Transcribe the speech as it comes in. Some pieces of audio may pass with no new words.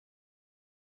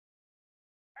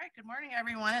All right, good morning,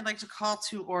 everyone. I'd like to call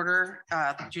to order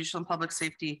the Judicial and Public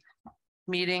Safety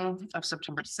meeting of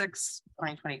September 6th,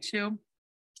 2022.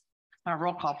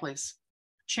 Roll call, please.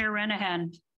 Chair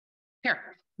Renahan.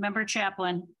 Here. Member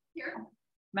Chaplin. Here.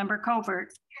 Member Covert.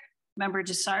 Here. Member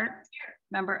Desart. Here.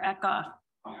 Member Eckhoff.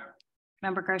 Here.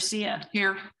 Member Garcia.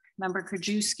 Here. Member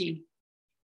Krajewski.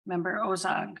 Member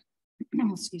Ozog.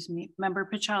 Excuse me. Member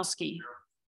Pachowski. Here.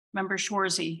 Member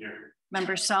Schwarzy. Here.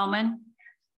 Member Selman.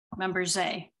 Member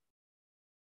Zay.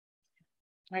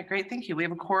 All right, great. Thank you. We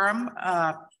have a quorum. Do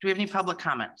we have any public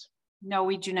comment? No,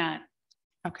 we do not.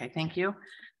 Okay, thank you.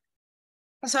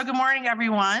 So good morning,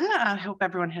 everyone. I hope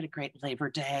everyone had a great Labor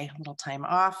Day, a little time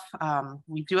off.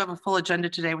 We do have a full agenda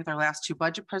today with our last two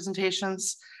budget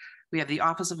presentations. We have the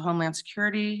Office of Homeland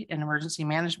Security and Emergency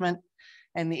Management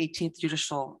and the 18th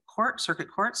Judicial Circuit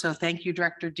Court. So thank you,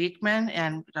 Director Diekman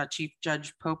and Chief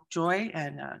Judge Pope-Joy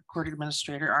and Court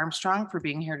Administrator Armstrong for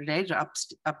being here today to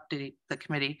update the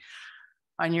committee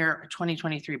on your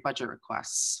 2023 budget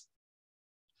requests.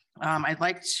 I'd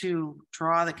like to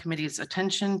draw the committee's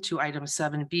attention to items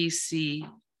 7B, C,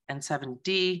 and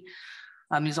 7D.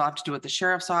 These all have to do with the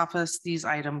Sheriff's Office. These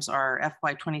items are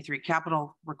FY23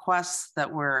 capital requests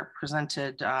that were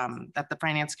presented at the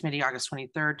Finance Committee August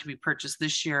 23rd to be purchased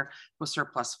this year with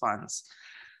surplus funds.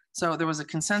 So there was a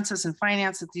consensus in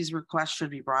finance that these requests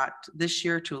should be brought this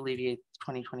year to alleviate the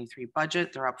 2023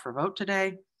 budget. They're up for vote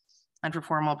today and for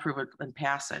formal approval and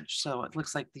passage. So it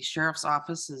looks like the Sheriff's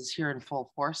Office is here in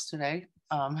full force today.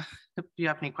 If you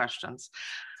have any questions.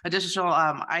 Additional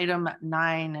item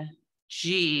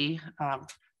 9G,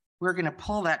 we're gonna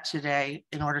pull that today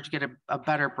in order to get a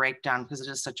better breakdown because it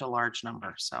is such a large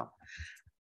number. So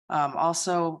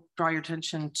also draw your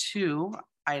attention to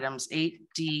items 8,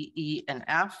 D, E, and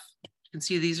F. You can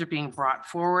see these are being brought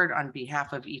forward on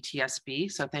behalf of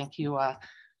ETSB. So thank you,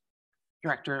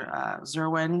 Director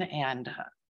Zerwin and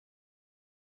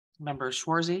Member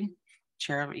Schwarzy,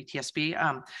 Chair of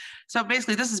ETSB. So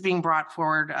basically this is being brought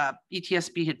forward.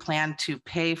 ETSB had planned to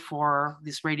pay for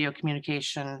this radio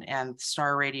communication and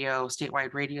Star Radio,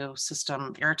 statewide radio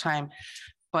system airtime,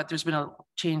 but there's been a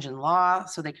change in law,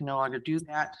 so they can no longer do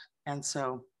that. And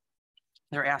so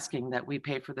they're asking that we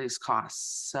pay for these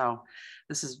costs. So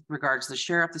this is regards the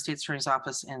Sheriff, the State Attorney's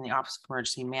Office, and the Office of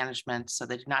Emergency Management. So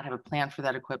they did not have a plan for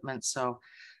that equipment. So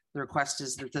the request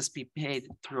is that this be paid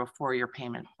through a 4-year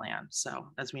payment plan. So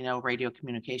as we know, radio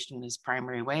communication is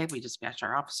primary way. We dispatch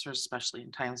our officers, especially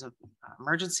in times of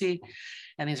emergency.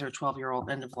 And these are 12-year-old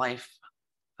end of life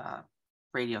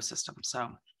radio systems.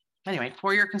 So anyway,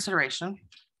 for your consideration.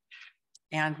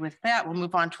 And with that, we'll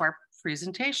move on to our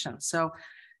presentation. So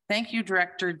thank you,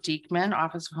 Director Diekman,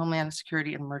 Office of Homeland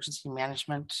Security and Emergency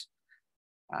Management.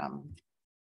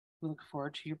 We look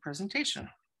forward to your presentation.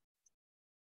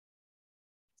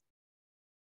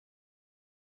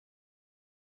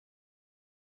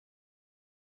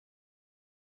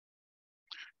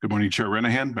 Good morning, Chair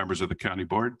Renahan, members of the County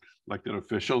Board, elected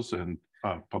officials, and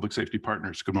public safety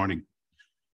partners. Good morning.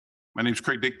 My name is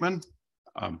Craig Diekman.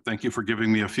 Thank you for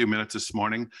giving me a few minutes this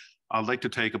morning. I'd like to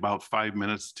take about 5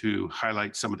 minutes to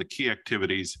highlight some of the key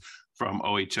activities from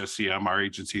OHSCM, our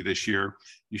agency this year.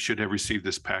 You should have received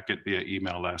this packet via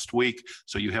email last week.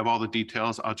 So you have all the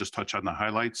details. I'll just touch on the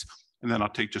highlights, and then I'll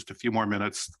take just a few more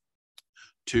minutes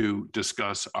to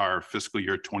discuss our fiscal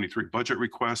year 23 budget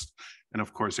request, and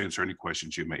of course, answer any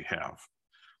questions you may have.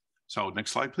 So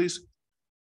next slide, please.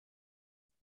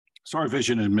 So our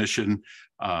vision and mission,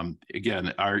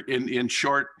 again, in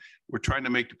short, we're trying to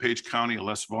make DuPage County a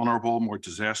less vulnerable, more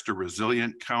disaster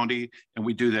resilient county. And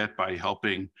we do that by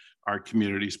helping our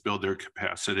communities build their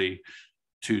capacity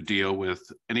to deal with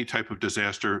any type of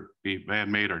disaster, be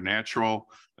man-made or natural,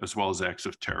 as well as acts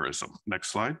of terrorism. Next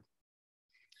slide.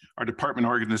 Our department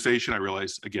organization, I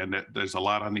realize, again, that there's a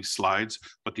lot on these slides,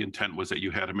 but the intent was that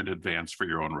you had them in advance for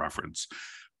your own reference.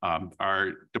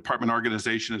 Our department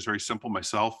organization is very simple.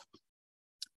 Myself,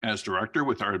 as director,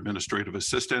 with our administrative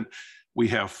assistant, we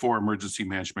have 4 emergency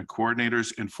management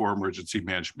coordinators and 4 emergency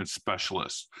management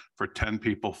specialists for 10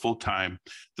 people full-time.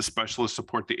 The specialists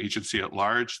support the agency at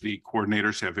large. The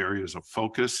coordinators have areas of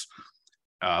focus.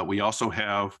 We also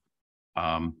have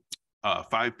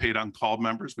 5 paid on-call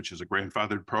members, which is a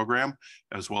grandfathered program,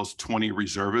 as well as 20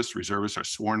 reservists. Reservists are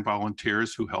sworn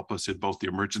volunteers who help us in both the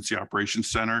Emergency Operations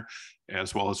Center,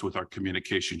 as well as with our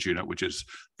communications unit, which is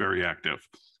very active.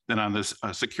 Then on this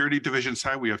security division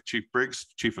side, we have Chief Briggs,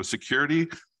 Chief of Security,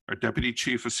 our Deputy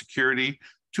Chief of Security,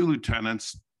 2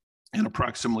 lieutenants, and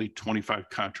approximately 25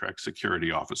 contract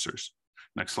security officers.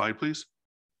 Next slide, please.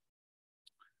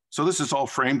 So this is all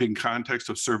framed in context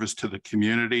of service to the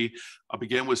community. I'll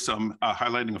begin with some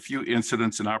highlighting a few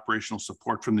incidents and operational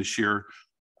support from this year.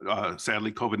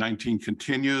 Sadly, COVID-19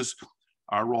 continues.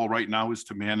 Our role right now is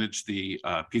to manage the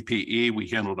PPE. We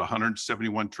handled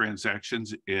 171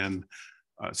 transactions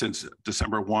since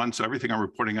December 1. So everything I'm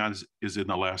reporting on is in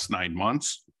the last 9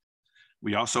 months.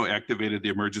 We also activated the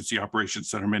Emergency Operations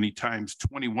Center many times.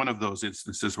 21 of those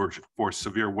instances were for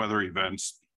severe weather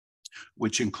events,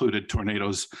 which included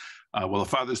tornadoes. The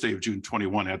Father's Day of June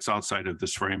 21, that's outside of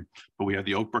this frame, but we had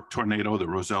the Oak Brook tornado, the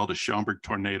Roselle to Schaumburg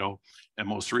tornado, and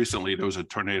most recently, there was a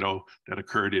tornado that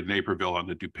occurred in Naperville on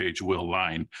the DuPage Will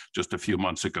line just a few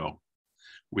months ago.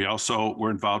 We also were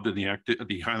involved in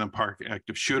the Highland Park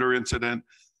active shooter incident.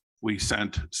 We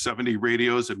sent 70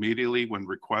 radios immediately when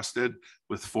requested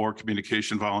with 4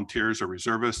 communication volunteers or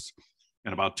reservists.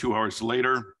 And about 2 hours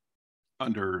later,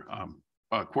 under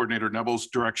Coordinator Nebel's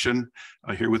direction,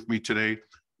 here with me today,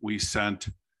 we sent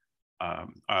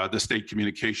the state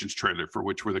communications trailer, for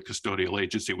which we're the custodial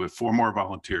agency, with 4 more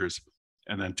volunteers.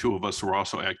 And then 2 of us were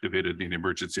also activated in the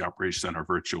Emergency Operations Center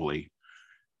virtually.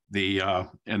 And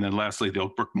then lastly, the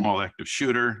Oak Brook Mall active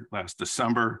shooter last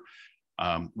December.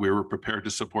 We were prepared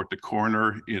to support the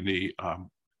coroner in the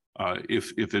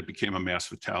if it became a mass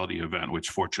fatality event, which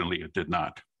fortunately it did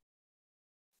not.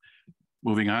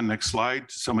 Moving on, next slide.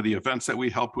 Some of the events that we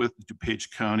helped with: the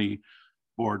DuPage County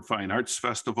Board Fine Arts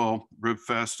Festival, Rib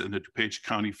Fest, and the DuPage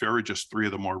County Fair are just 3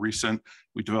 of the more recent.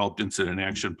 We developed incident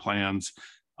action plans.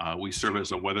 We serve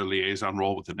as a weather liaison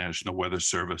role with the National Weather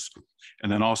Service.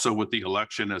 And then also with the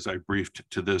election, as I briefed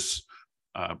to this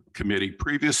committee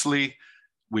previously,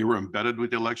 we were embedded with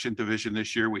the election division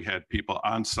this year. We had people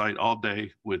on site all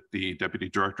day with the Deputy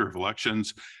Director of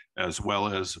Elections, as well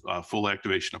as full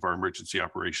activation of our Emergency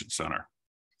Operations Center.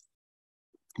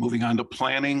 Moving on to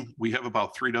planning, we have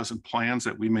about 3 dozen plans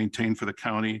that we maintain for the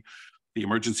county. The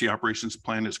Emergency Operations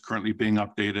Plan is currently being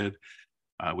updated.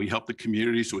 We help the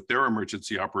communities with their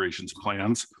emergency operations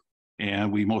plans.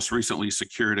 And we most recently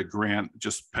secured a grant,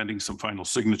 just pending some final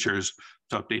signatures,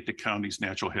 to update the county's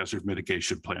natural hazard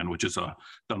mitigation plan, which is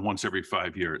done once every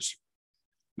 5 years.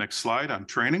 Next slide on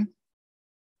training.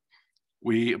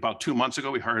 About 2 months ago,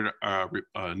 we hired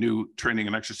a new training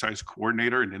and exercise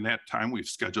coordinator. And in that time, we've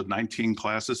scheduled 19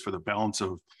 classes for the balance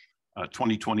of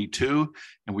 2022,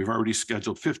 and we've already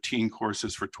scheduled 15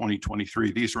 courses for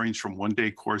 2023. These range from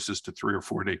 1-day courses to 3- or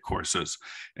 4-day courses,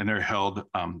 and they're held,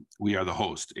 we are the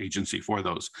host agency for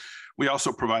those. We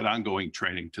also provide ongoing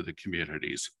training to the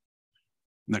communities.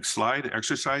 Next slide,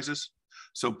 exercises.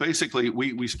 So basically,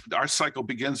 our cycle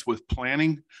begins with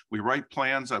planning. We write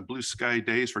plans on blue sky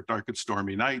days for dark and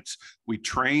stormy nights. We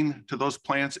train to those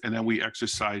plans, and then we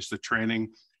exercise the training.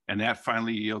 And that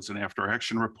finally yields an after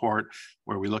action report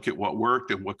where we look at what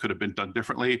worked and what could have been done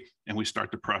differently, and we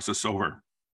start the process over.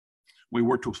 We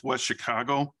worked with West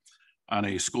Chicago on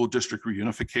a school district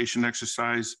reunification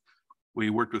exercise. We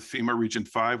worked with FEMA Region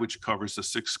 5, which covers the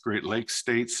 6 Great Lakes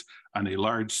states, on a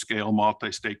large scale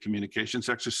multi-state communications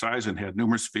exercise, and had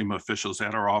numerous FEMA officials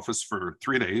at our office for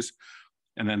 3 days.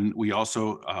 And then we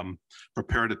also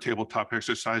prepared a tabletop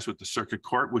exercise with the Circuit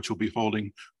Court, which we'll be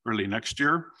holding early next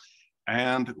year.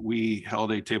 And we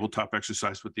held a tabletop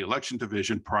exercise with the election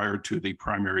division prior to the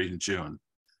primary in June.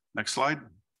 Next slide.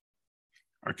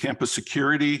 Our campus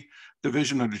security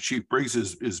division under Chief Briggs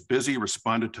is busy,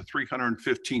 responded to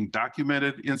 315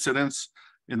 documented incidents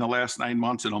in the last 9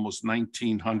 months and almost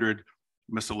 1,900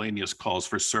 miscellaneous calls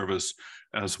for service,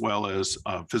 as well as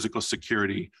physical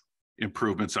security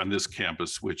improvements on this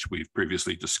campus, which we've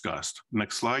previously discussed.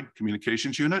 Next slide,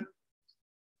 communications unit.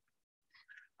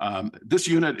 This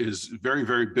unit is very,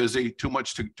 very busy, too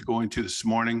much to go into this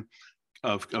morning.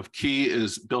 Of key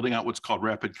is building out what's called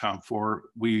Rapid Com 4.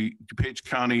 DuPage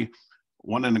County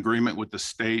won an agreement with the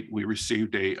state. We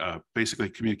received basically a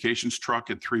communications truck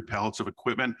and 3 pallets of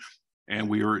equipment, and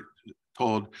we were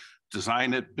told,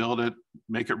 design it, build it,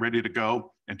 make it ready to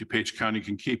go, and DuPage County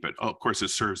can keep it. Of course, it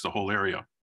serves the whole area.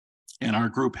 And our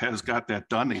group has got that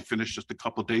done. They finished just a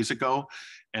couple of days ago,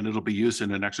 and it'll be used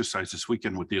in an exercise this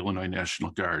weekend with the Illinois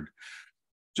National Guard.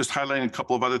 Just highlighting a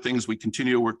couple of other things. We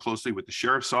continue to work closely with the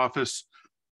Sheriff's Office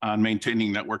on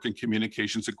maintaining network and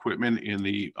communications equipment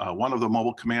in one of the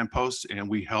mobile command posts, and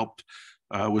we helped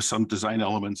with some design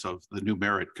elements of the new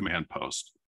Merritt command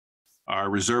post. Our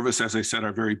reservists, as I said,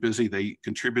 are very busy. They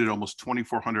contributed almost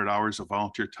 2,400 hours of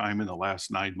volunteer time in the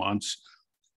last 9 months.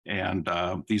 And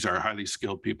these are highly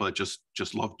skilled people that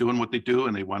just love doing what they do,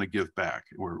 and they want to give back.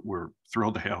 We're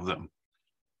thrilled to have them.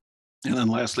 And then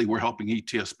lastly, we're helping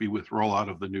ETSB with rollout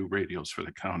of the new radios for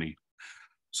the county.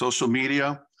 Social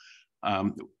media,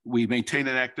 we maintain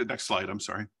an active, next slide, I'm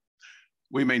sorry.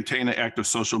 We maintain an active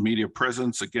social media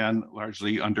presence, again,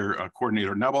 largely under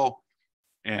Coordinator Neville.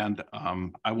 And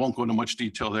I won't go into much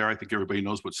detail there. I think everybody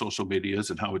knows what social media is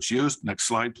and how it's used. Next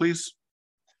slide, please.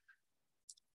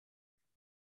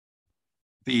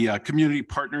 The community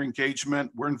partner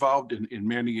engagement, we're involved in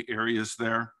many areas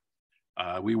there.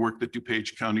 We work with the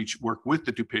DuPage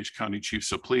County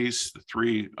Chiefs of Police, the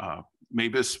 3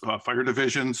 MABUS fire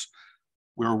divisions.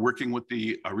 We're working with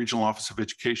the Regional Office of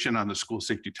Education on the School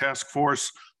Safety Task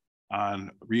Force on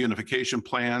reunification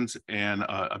plans and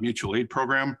a mutual aid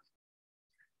program.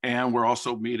 And we're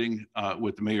also meeting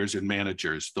with the mayors and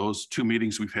managers. Those 2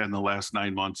 meetings we've had in the last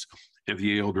 9 months have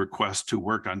yield requests to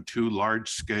work on 2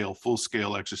 large-scale,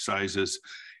 full-scale exercises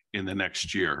in the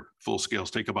next year. Full scales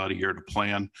take about a year to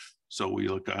plan. So we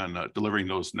look on delivering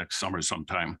those next summer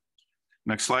sometime.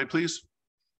 Next slide, please.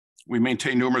 We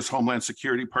maintain numerous homeland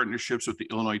security partnerships with the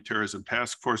Illinois Terrorism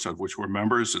Task Force, of which we're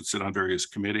members and sit on various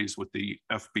committees with the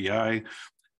FBI,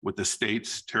 with the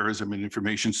state's Terrorism and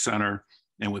Information Center,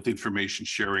 and with information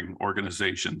sharing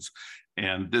organizations.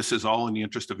 And this is all in the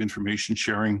interest of information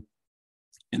sharing,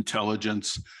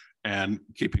 intelligence, and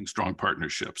keeping strong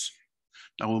partnerships.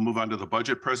 Now we'll move on to the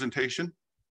budget presentation.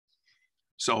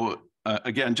 So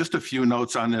again, just a few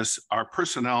notes on this. Our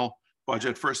personnel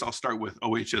budget, first I'll start with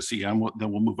OHSEM,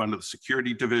 then we'll move on to the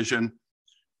security division.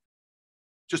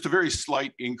 Just a very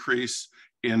slight increase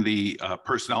in the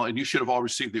personnel, and you should have all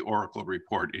received the Oracle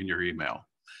report in your email.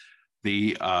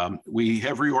 We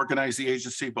have reorganized the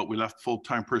agency, but we left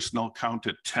full-time personnel count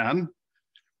at 10.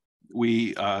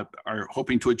 We are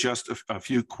hoping to adjust a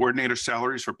few coordinator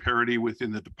salaries for parity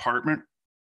within the department,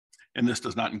 and this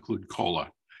does not include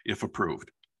COLA, if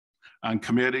approved. On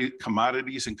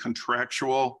commodities and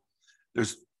contractual,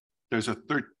 there's a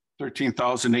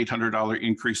 $13,800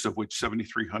 increase, of which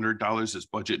 $7,300 is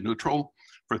budget neutral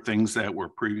for things that were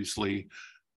previously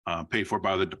paid for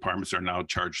by the departments are now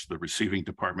charged to the receiving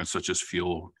department, such as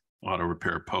fuel, auto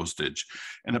repair, postage.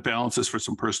 And the balance is for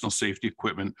some personal safety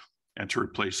equipment and to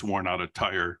replace worn out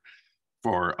attire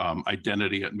for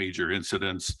identity at major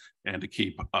incidents and to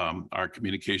keep our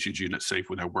communications unit safe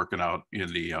when they're working out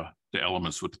in the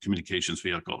elements with the communications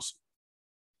vehicles.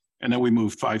 And then we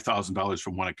moved $5,000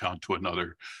 from one account to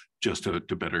another just to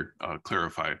better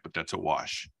clarify it, but that's a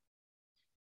wash.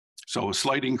 So a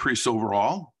slight increase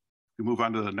overall. We move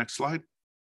on to the next slide.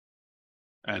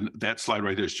 And that slide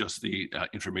right there is just the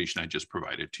information I just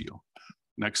provided to you.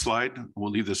 Next slide. We'll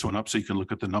leave this one up so you can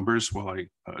look at the numbers while I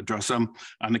address them.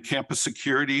 On the campus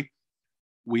security,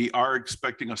 we are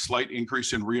expecting a slight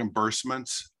increase in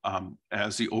reimbursements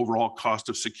as the overall cost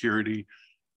of security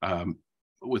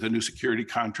with a new security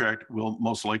contract will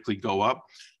most likely go up.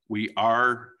 We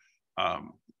are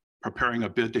preparing a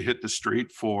bid to hit the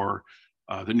street for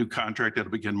the new contract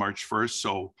that'll begin March 1st.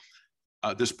 So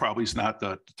this probably is not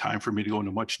the time for me to go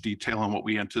into much detail on what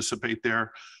we anticipate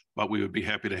there, but we would be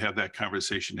happy to have that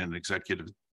conversation in an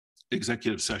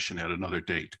executive session at another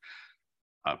date.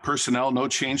 Personnel, no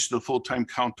change to the full-time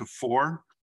count to 4.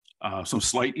 Some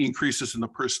slight increases in the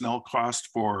personnel cost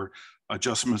for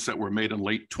adjustments that were made in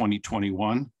late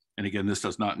 2021. And again, this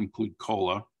does not include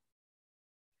COLA.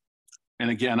 And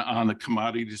again, on the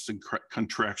commodities and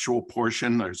contractual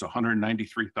portion, there's a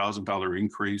 $193,000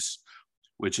 increase,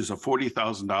 which is a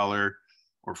 $40,000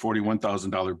 or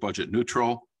 $41,000 budget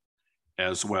neutral,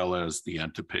 as well as the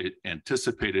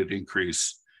anticipated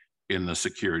increase in the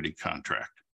security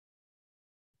contract.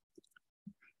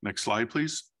 Next slide,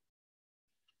 please.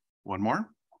 One more.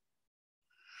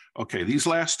 Okay, these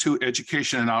last 2,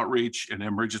 education and outreach and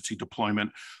emergency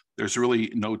deployment, there's really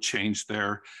no change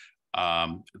there.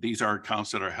 These are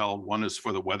accounts that are held. One is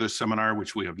for the weather seminar,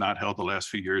 which we have not held the last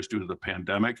few years due to the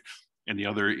pandemic. And the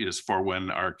other is for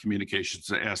when our communications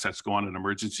assets go on an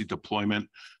emergency deployment,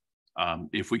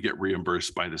 if we get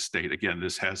reimbursed by the state. Again,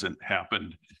 this hasn't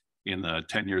happened in the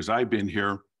 10 years I've been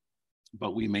here,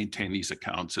 but we maintain these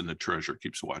accounts and the treasurer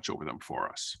keeps watch over them for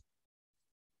us.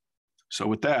 So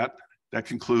with that, that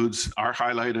concludes our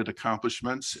highlighted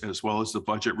accomplishments as well as the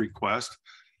budget request.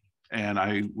 And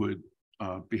I would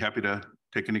be happy to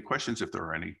take any questions if there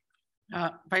are any.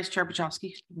 Vice Chair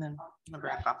Pachowski, and then Member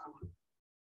Ackoff.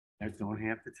 I don't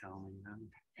have to tell me then.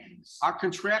 Our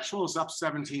contractual is up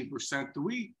 17%. Do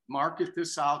we market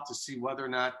this out to see whether or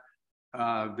not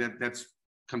that's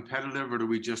competitive, or do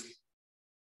we just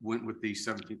went with the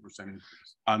 17% increase?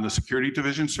 On the security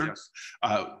division, sir? Yes.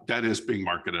 That is being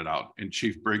marketed out, and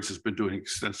Chief Briggs has been doing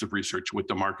extensive research with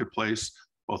the marketplace,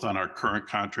 both on our current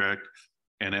contract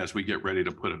and as we get ready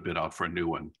to put a bid out for a new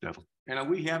one. And are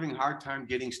we having a hard time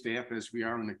getting staff as we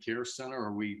are in the care center?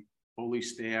 Are we fully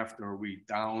staffed? Or are we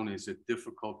down? Is it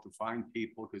difficult to find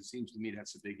people? Because it seems to me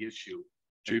that's a big issue.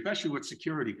 Chief. Especially with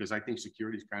security, because I think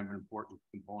security is kind of an important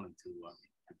component to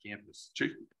the campus.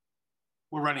 Chief.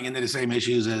 We're running into the same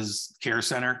issues as Care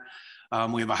Center.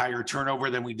 We have a higher turnover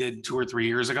than we did 2 or 3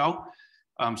 years ago.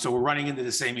 So we're running into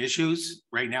the same issues.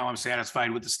 Right now, I'm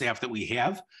satisfied with the staff that we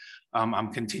have.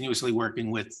 I'm continuously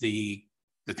working with the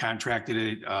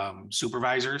contracted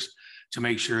supervisors to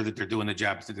make sure that they're doing the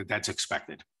job that's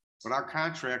expected. But our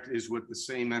contract is with the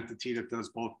same entity that does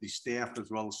both the staff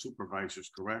as well as supervisors,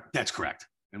 correct? That's correct.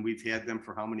 And we've had them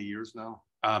for how many years now?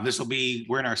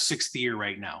 We're in our 6th year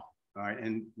right now. All right,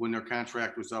 and when their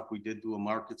contract was up, we did do a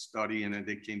market study, and then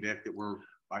they came back that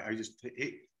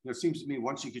it seems to me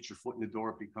once you get your foot in the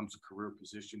door, it becomes a career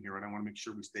position here, and I want to make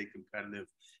sure we stay competitive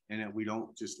and that we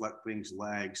don't just let things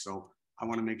lag. So I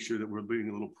want to make sure that we're being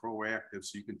a little proactive,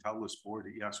 so you can tell this board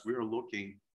that yes, we are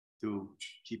looking to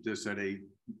keep this at a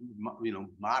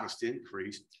modest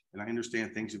increase. And I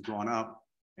understand things have gone up,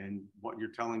 and what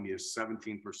you're telling me is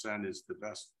 17% is the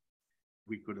best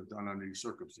we could have done under these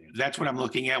circumstances. That's what I'm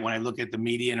looking at when I look at the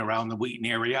median around the Wheaton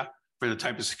area for the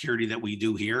type of security that we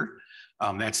do here.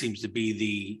 That seems to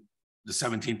be the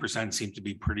 17% seems to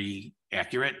be pretty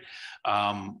accurate.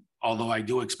 Although I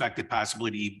do expect it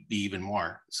possibly to be even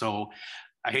more. So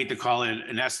I hate to call it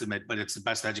an estimate, but it's the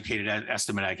best educated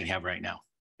estimate I can have right now.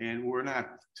 And we're not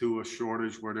to a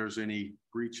shortage where there's any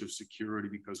breach of security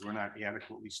because we're not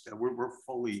adequately staffed. We're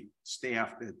fully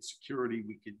staffed at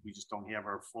security. We just don't have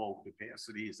our full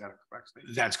capacity. Is that a correct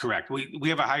statement? That's correct. We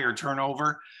have a higher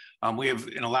turnover. We have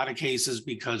in a lot of cases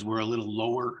because we're a little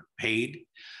lower paid.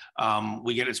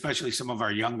 We get especially some of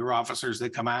our younger officers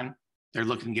that come on. They're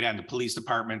looking to get into police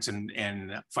departments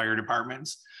and fire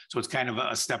departments. So it's kind of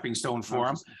a stepping stone for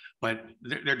them, but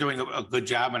they're doing a good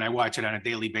job, and I watch it on a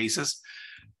daily basis.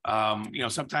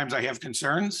 Sometimes I have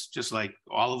concerns, just like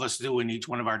all of us do in each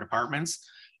one of our departments,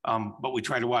 but we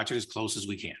try to watch it as close as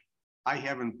we can. I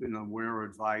haven't been aware or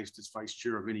advised as vice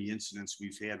chair of any incidents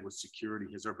we've had with security.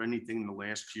 Has there been anything in the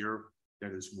last year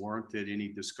that has warranted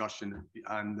any discussion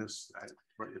on this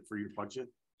for your budget?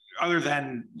 Other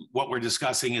than what we're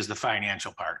discussing is the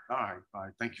financial part. All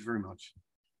right. Thank you very much.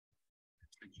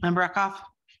 Member Eckhoff,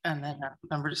 and then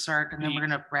member Dessert, and then we're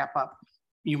going to wrap up.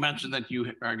 You mentioned that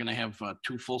you are going to have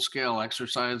 2 full-scale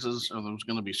exercises. Are those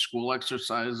going to be school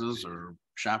exercises or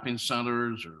shopping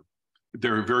centers? Or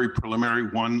They're very preliminary.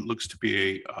 One looks to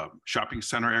be a shopping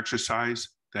center exercise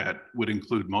that would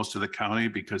include most of the county,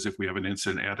 because if we have an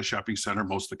incident at a shopping center,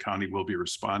 most of the county will be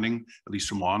responding, at least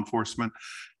from law enforcement.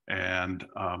 And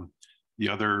the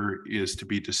other is to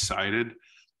be decided,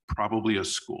 probably a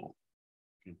school.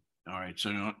 all right,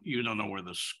 so you don't know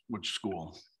which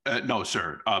school? No,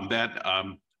 sir.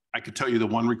 I could tell you the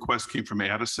one request came from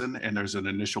Addison, and there's an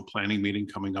initial planning meeting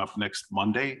coming up next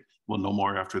Monday. We'll know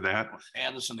more after that.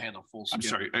 Addison had a full scale. I'm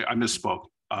sorry, I misspoke.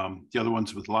 The other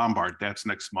one's with Lombard. That's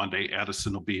next Monday.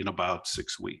 Addison will be in about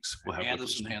 6 weeks. We'll have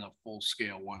Addison had a full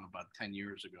scale one about 10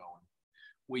 years ago.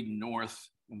 Wheaton North,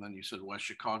 and then you said West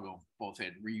Chicago, both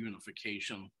had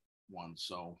reunification ones.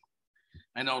 So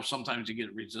I know sometimes you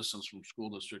get resistance from school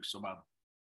districts about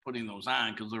putting those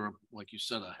on because they're, like you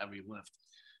said, a heavy lift.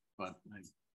 But I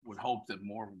would hope that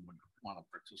more of them would want to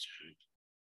participate.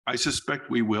 I suspect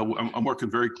we will. I'm working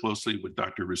very closely with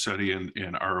Dr. Russetti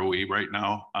and ROE right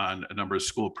now on a number of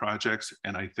school projects,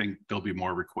 and I think there'll be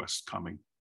more requests coming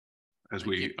as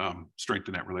we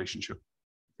strengthen that relationship.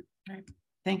 All right.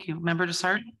 Thank you. Member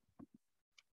Dessert.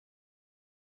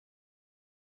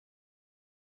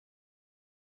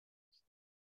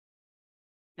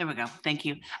 There we go. Thank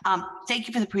you. Thank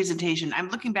you for the presentation. I'm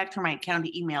looking back through my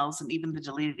county emails and even the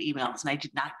deleted emails, and I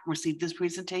did not receive this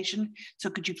presentation. So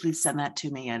could you please send that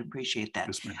to me? I'd appreciate that.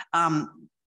 Yes, ma'am.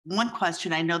 One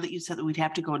question, I know that you said that we'd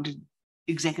have to go into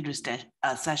executive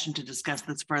session to discuss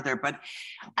this further, but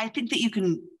I think that you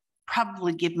can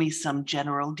probably give me some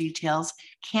general details.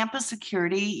 Campus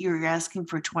security, you're asking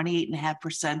for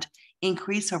 28.5%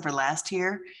 increase over last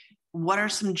year. What are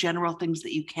some general things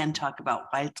that you can talk about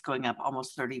why it's going up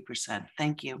almost 30%?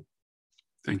 Thank you.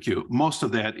 Thank you. Most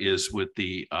of that is with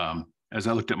the, as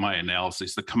I looked at my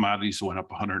analysis, the commodities went up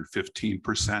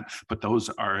 115%, but those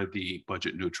are the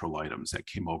budget neutral items that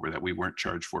came over that we weren't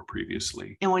charged for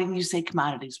previously. And when you say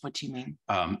commodities, what do you mean?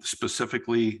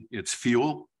 Specifically, it's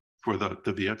fuel for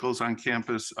the vehicles on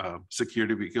campus,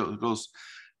 security vehicles,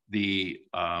 the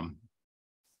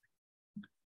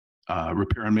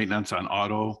repair and maintenance on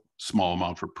auto, small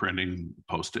amount for printing,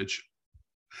 postage,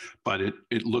 but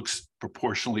it looks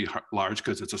proportionally large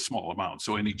because it's a small amount.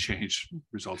 So any change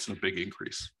results in a big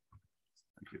increase.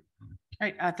 Thank you.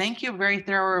 All right, thank you. Very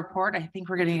thorough report. I think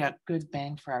we're getting a good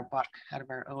bang for our buck out of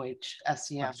our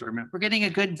OHSCM. Sorry, ma'am. We're getting a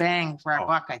good bang for our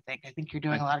buck. I think you're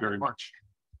doing a lot of good work.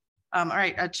 All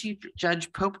right, Chief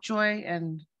Judge Popejoy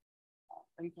and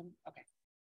okay.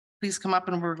 Please come up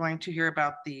and we're going to hear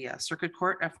about the Circuit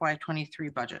Court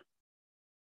FY23 budget.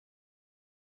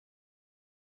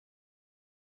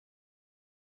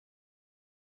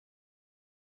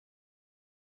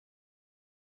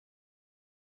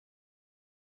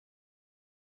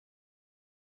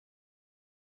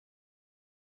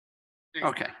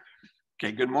 Okay.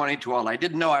 Okay, good morning to all. I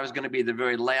didn't know I was going to be the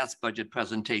very last budget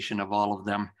presentation of all of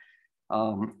them.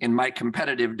 In my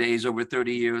competitive days over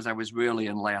 30 years, I was really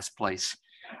in last place.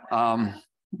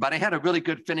 But I had a really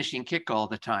good finishing kick all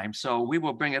the time. So we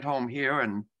will bring it home here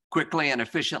and quickly and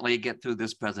efficiently get through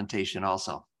this presentation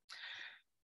also.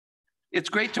 It's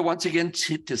great to once again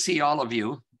to see all of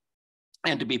you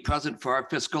and to be present for our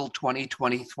fiscal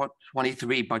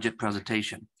 2023 budget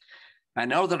presentation. I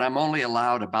know that I'm only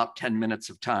allowed about 10 minutes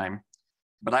of time,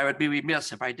 but I would be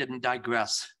remiss if I didn't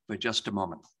digress for just a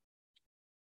moment.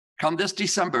 Come this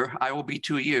December, I will be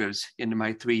 2 years into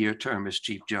my 3-year term as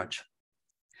Chief Judge.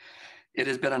 It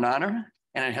has been an honor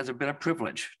and it has been a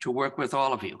privilege to work with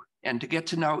all of you and to get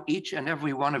to know each and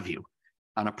every one of you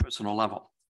on a personal level.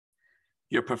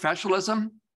 Your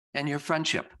professionalism and your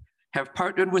friendship have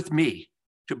partnered with me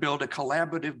to build a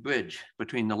collaborative bridge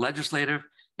between the legislative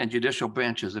and judicial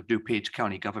branches of DuPage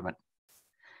County government.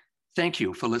 Thank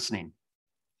you for listening.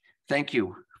 Thank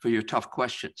you for your tough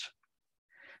questions.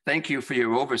 Thank you for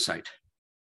your oversight.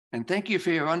 And thank you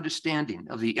for your understanding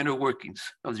of the inner workings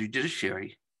of the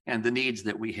judiciary and the needs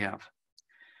that we have.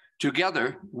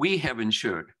 Together, we have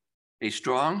ensured a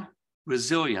strong,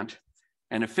 resilient,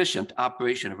 and efficient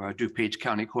operation of our DuPage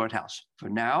County Courthouse for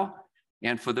now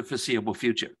and for the foreseeable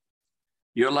future.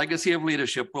 Your legacy of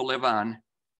leadership will live on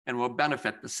and will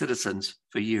benefit the citizens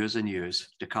for years and years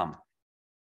to come.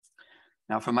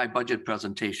 Now for my budget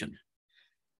presentation.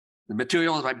 The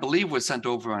materials I believe were sent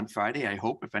over on Friday. I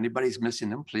hope if anybody's missing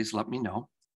them, please let me know.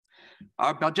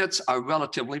 Our budgets are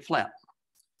relatively flat.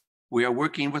 We are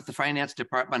working with the finance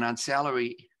department on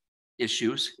salary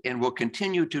issues and will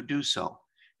continue to do so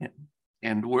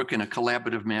and work in a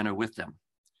collaborative manner with them.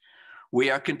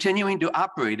 We are continuing to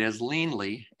operate as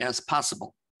leanly as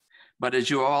possible. But as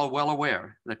you are all well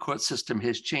aware, the court system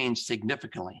has changed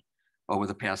significantly over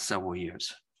the past several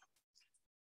years.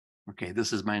 Okay,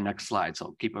 this is my next slide,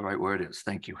 so keep it right where it is.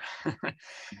 Thank you.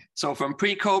 So from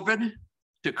pre-COVID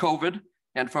to COVID,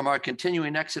 and from our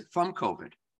continuing exit from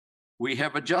COVID, we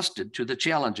have adjusted to the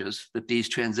challenges that these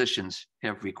transitions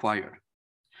have required.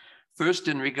 First,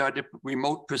 in regard to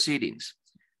remote proceedings,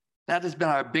 that has been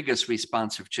our biggest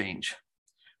responsive change.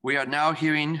 We are now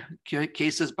hearing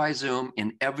cases by Zoom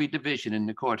in every division in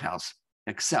the courthouse,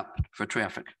 except for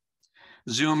traffic.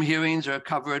 Zoom hearings are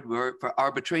covered for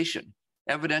arbitration,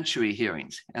 evidentiary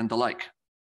hearings, and the like.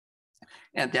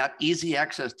 And that easy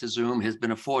access to Zoom has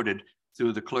been afforded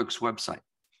through the clerk's website.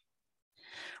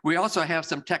 We also have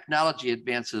some technology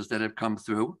advances that have come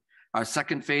through. Our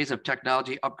second phase of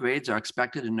technology upgrades are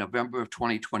expected in November of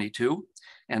 2022,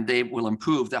 and they will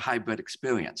improve the hybrid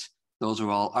experience. Those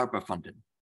are all ARPA funded.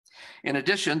 In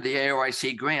addition, the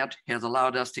AOIC grant has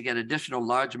allowed us to get additional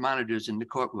large monitors in the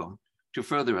courtroom to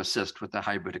further assist with the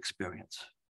hybrid experience.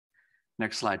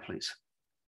 Next slide, please.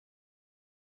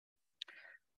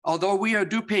 Although we are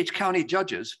DuPage County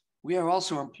judges, we are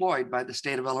also employed by the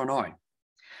state of Illinois.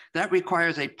 That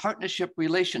requires a partnership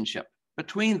relationship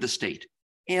between the state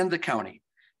and the county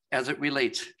as it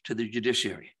relates to the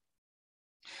judiciary.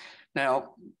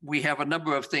 Now, we have a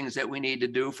number of things that we need to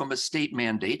do from a state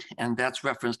mandate, and that's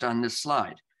referenced on this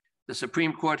slide. The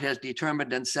Supreme Court has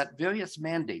determined and set various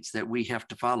mandates that we have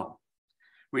to follow.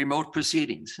 Remote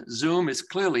proceedings. Zoom is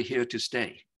clearly here to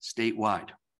stay statewide.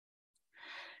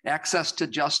 Access to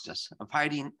justice,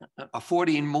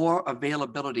 affording more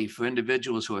availability for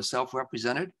individuals who are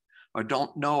self-represented or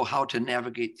don't know how to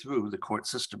navigate through the court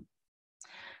system.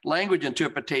 Language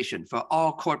interpretation for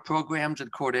all court programs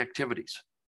and court activities.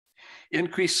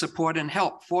 Increased support and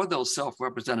help for those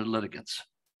self-represented litigants.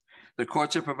 The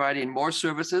courts are providing more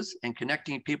services and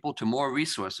connecting people to more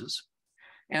resources.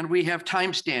 And we have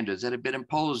time standards that have been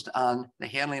imposed on the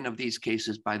handling of these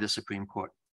cases by the Supreme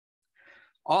Court.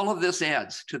 All of this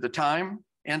adds to the time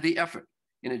and the effort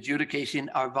in adjudicating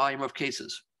our volume of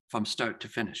cases from start to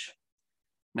finish.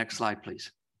 Next slide,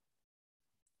 please.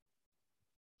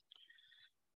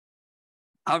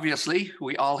 Obviously,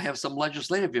 we all have some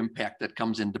legislative impact that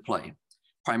comes into play,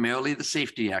 primarily the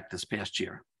Safety Act this past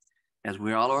year. As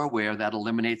we all are aware, that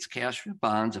eliminates cash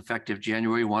bonds effective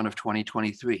January 1 of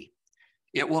 2023.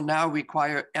 It will now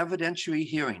require evidentiary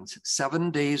hearings 7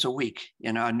 days a week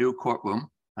in our new courtroom,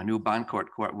 a new bond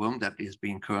court courtroom that is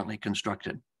being currently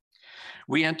constructed.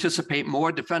 We anticipate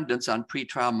more defendants on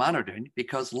pretrial monitoring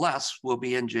because less will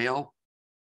be in jail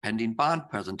pending bond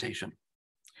presentation.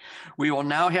 We will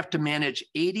now have to manage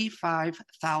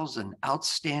 85,000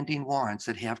 outstanding warrants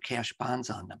that have cash bonds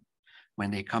on them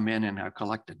when they come in and are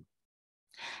collected.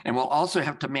 And we'll also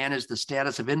have to manage the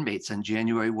status of inmates on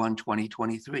January 1,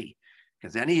 2023,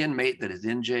 because any inmate that is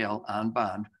in jail on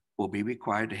bond will be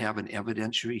required to have an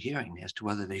evidentiary hearing as to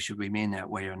whether they should remain that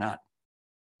way or not.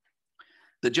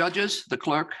 The judges, the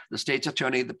clerk, the state's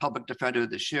attorney, the public defender,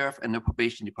 the sheriff, and the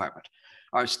probation department,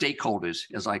 our stakeholders,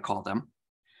 as I call them,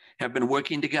 have been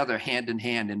working together hand in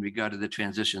hand in regard to the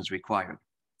transitions required.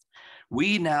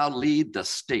 We now lead the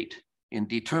state in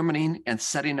determining and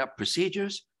setting up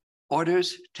procedures,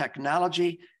 orders,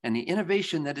 technology, and the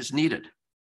innovation that is needed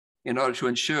in order to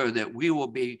ensure that we will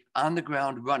be on the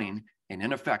ground running and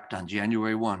in effect on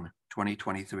January 1,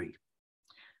 2023.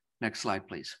 Next slide,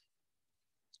 please.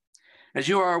 As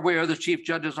you are aware, the Chief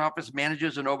Judge's Office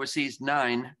manages and oversees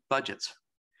 9 budgets.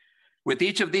 With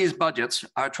each of these budgets,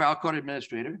 our trial court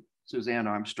administrator, Suzanne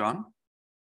Armstrong,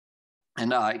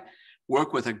 and I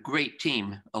work with a great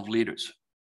team of leaders.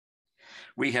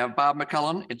 We have Bob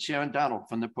McCullen and Sharon Donald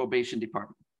from the probation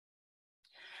department.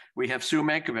 We have Sue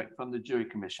Mankiewicz from the jury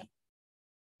commission.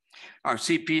 Our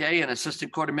CPA and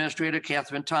assistant court administrator,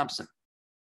 Catherine Thompson.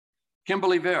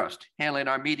 Kimberly Verist, handling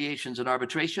our mediations and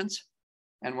arbitrations,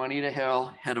 and Juanita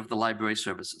Harrell, head of the library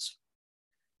services.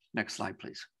 Next slide,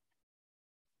 please.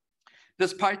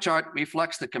 This pie chart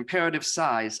reflects the comparative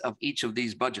size of each of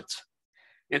these budgets.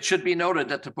 It should be noted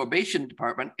that the probation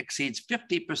department exceeds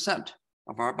 50%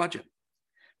 of our budget,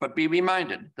 but be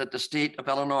reminded that the state of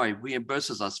Illinois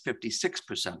reimburses us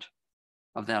 56%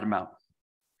 of that amount.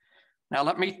 Now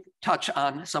let me touch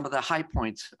on some of the high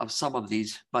points of some of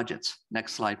these budgets.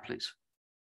 Next slide, please.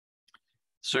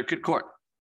 Circuit Court.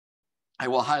 I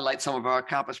will highlight some of our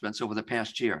accomplishments over the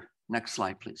past year. Next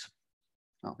slide, please.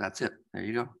 Oh, that's it. There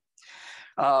you go.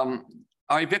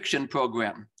 Our eviction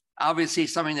program, obviously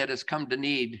something that has come to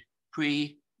need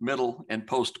pre, middle, and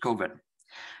post-COVID.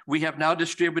 We have now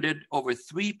distributed over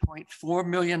 $3.4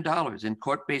 million in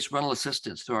court-based rental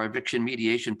assistance through our eviction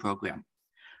mediation program.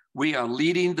 We are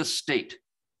leading the state,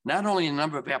 not only in the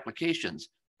number of applications,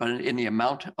 but in the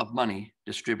amount of money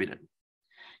distributed.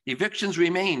 Evictions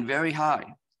remain very high.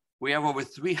 We have over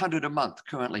 300 a month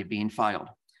currently being filed.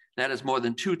 That is more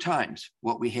than 2 times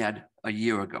what we had a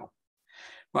year ago.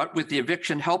 But with the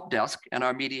Eviction Help Desk and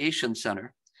our mediation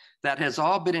center, that has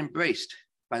all been embraced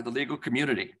by the legal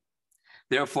community.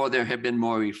 Therefore, there have been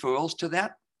more referrals to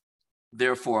that,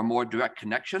 therefore more direct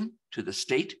connection to the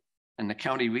state and the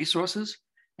county resources,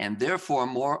 and therefore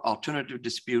more alternative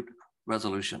dispute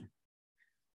resolution.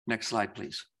 Next slide,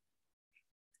 please.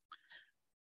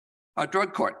 Our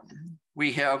drug court.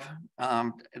 We have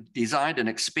designed an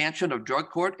expansion of drug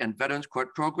court and veterans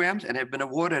court programs and have been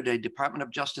awarded a Department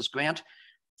of Justice grant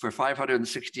for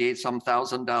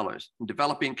 $568,000 in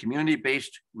developing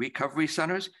community-based recovery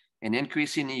centers and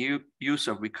increasing the use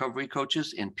of recovery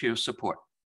coaches and peer support.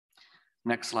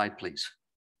 Next slide, please.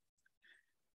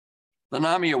 The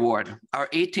NAMI Award. Our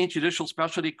 18 judicial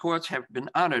specialty courts have been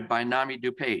honored by NAMI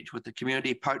DuPage with the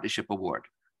Community Partnership Award,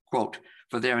 quote,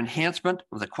 for their enhancement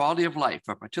of the quality of life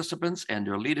for participants and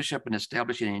their leadership in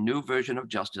establishing a new version of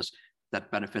justice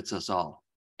that benefits us all,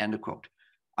 end of quote.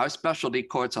 Our specialty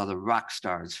courts are the rock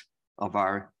stars of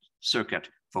our circuit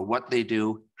for what they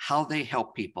do, how they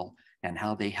help people, and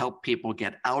how they help people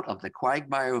get out of the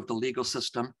quagmire of the legal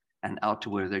system and out to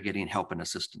where they're getting help and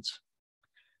assistance.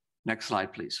 Next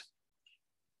slide, please.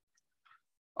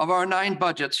 Of our 9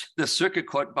 budgets, the circuit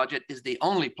court budget is the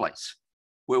only place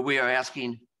where we are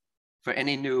asking for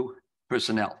any new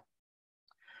personnel.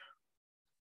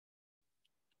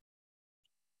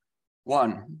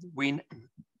 1,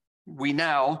 we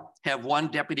now have 1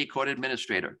 deputy court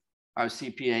administrator, our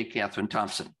CPA, Catherine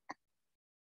Thompson.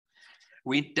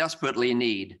 We desperately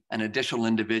need an additional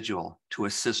individual to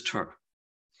assist her,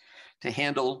 to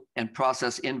handle and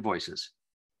process invoices,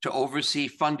 to oversee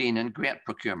funding and grant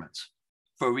procurements,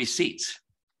 for receipts,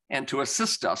 and to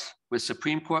assist us with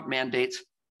Supreme Court mandates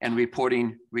and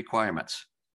reporting requirements.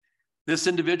 This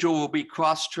individual will be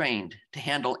cross-trained to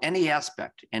handle any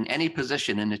aspect and any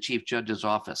position in the Chief Judge's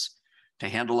office, to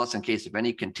handle us in case of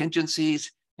any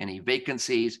contingencies, any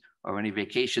vacancies, or any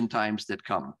vacation times that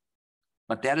come.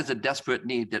 But that is a desperate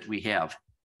need that we have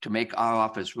to make our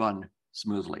office run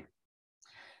smoothly.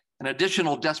 An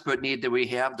additional desperate need that we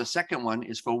have, the second one,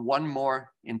 is for 1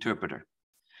 more interpreter.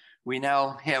 We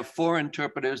now have 4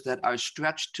 interpreters that are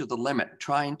stretched to the limit,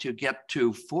 trying to get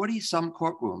to 40-some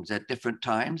courtrooms at different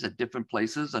times, at different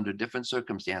places, under different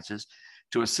circumstances,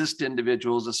 to assist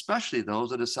individuals, especially those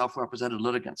that are self-represented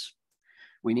litigants.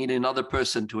 We need another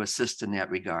person to assist in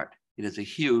that regard. It is a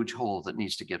huge hole that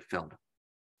needs to get filled.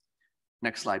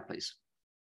 Next slide, please.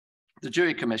 The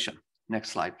Jury Commission. Next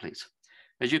slide, please.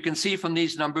 As you can see from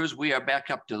these numbers, we are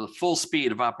back up to the full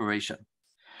speed of operation.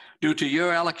 Due to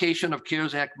your allocation of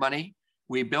CARES Act money,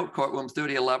 we built courtroom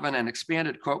 3011 and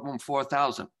expanded courtroom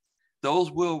 4000.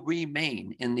 Those will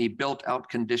remain in the built-out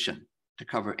condition to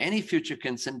cover any future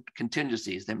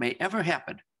contingencies that may ever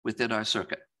happen within our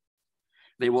circuit.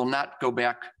 They will not go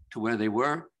back to where they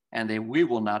were, and we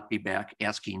will not be back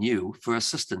asking you for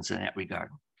assistance in that regard.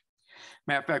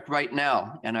 Matter of fact, right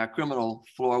now in our criminal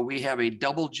floor, we have a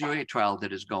double jury trial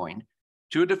that is going.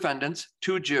 2 defendants,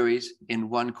 2 juries in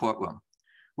 1 courtroom.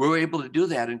 We're able to do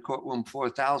that in courtroom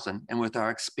 4000, and with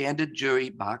our expanded jury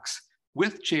box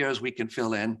with chairs we can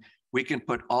fill in, we can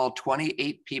put all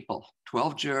 28 people,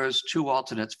 12 jurors, 2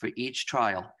 alternates for each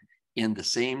trial in the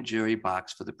same jury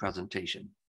box for the presentation.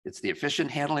 It's the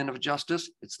efficient handling of justice.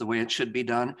 It's the way it should be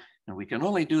done. And we can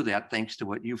only do that thanks to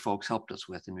what you folks helped us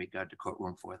with in regard to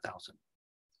courtroom 4000.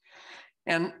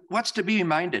 And what's to be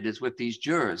reminded is with these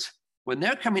jurors, when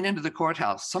they're coming into the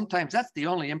courthouse, sometimes that's the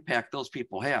only impact those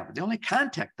people have, the only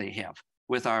contact they have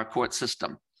with our court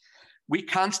system. We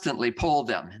constantly poll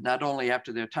them, not only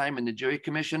after their time in the jury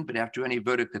commission, but after any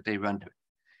verdict that they render.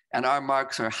 And our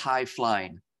marks are high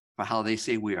flying for how they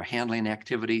say we are handling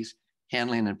activities,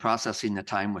 handling and processing the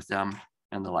time with them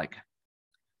and the like.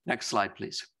 Next slide,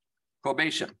 please.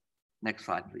 Probation. Next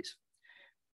slide, please.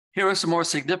 Here are some more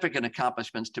significant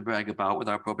accomplishments to brag about with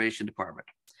our probation department.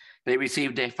 They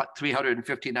received a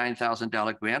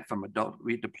 $359,000 grant from Adult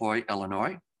Redeploy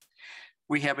Illinois.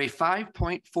 We have a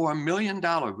 $5.4 million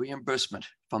reimbursement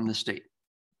from the state.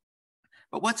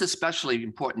 But what's especially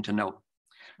important to note,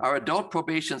 our adult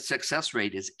probation success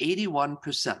rate is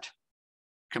 81%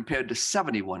 compared to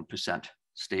 71%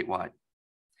 statewide.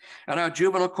 And our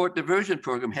juvenile court diversion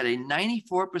program had a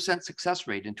 94% success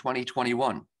rate in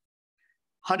 2021,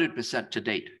 100% to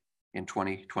date in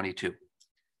 2022.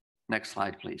 Next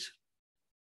slide, please.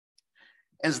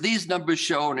 As these numbers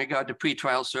show in regard to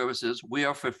pretrial services, we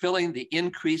are fulfilling the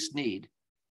increased need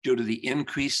due to the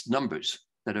increased numbers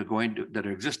that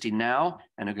are existing now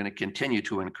and are going to continue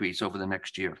to increase over the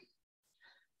next year.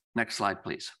 Next slide,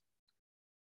 please.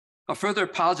 A further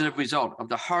positive result of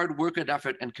the hard work and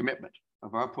effort and commitment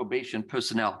of our probation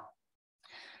personnel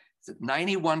is that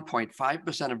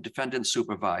 91.5% of defendants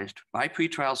supervised by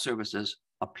pretrial services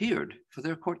appeared for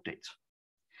their court dates.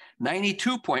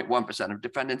 92.1% of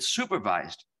defendants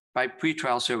supervised by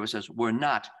pretrial services were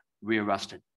not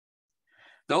rearrested.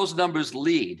 Those numbers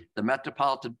lead the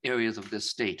metropolitan areas of this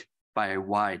state by a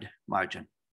wide margin.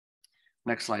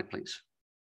 Next slide, please.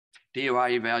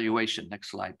 DUI evaluation.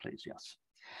 Next slide, please. Yes.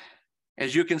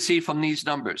 As you can see from these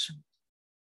numbers,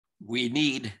 we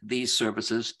need these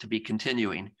services to be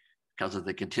continuing because of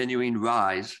the continuing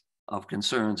rise of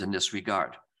concerns in this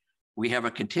regard. We have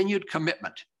a continued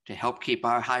commitment to help keep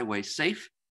our highways safe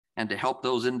and to help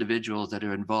those individuals that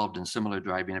are involved in similar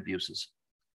driving abuses.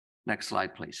 Next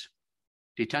slide, please.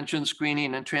 Detention,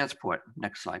 screening, and transport.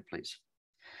 Next slide, please.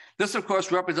 This, of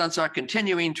course, represents our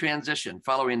continuing transition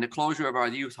following the closure of our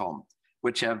youth home,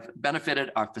 which have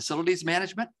benefited our facilities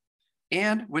management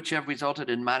and which have resulted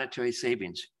in monetary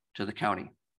savings to the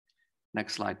county.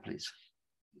 Next slide, please.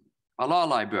 Our law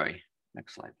library.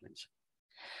 Next slide, please.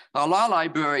 Our law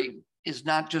library is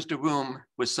not just a room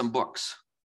with some books.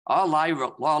 Our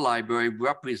law library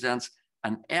represents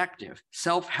an active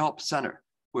self-help center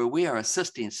where we are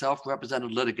assisting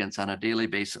self-represented litigants on a daily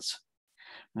basis.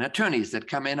 And attorneys that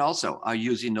come in also are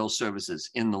using those services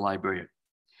in the library.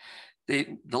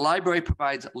 The library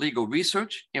provides legal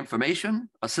research, information,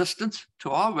 assistance to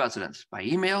all residents by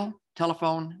email,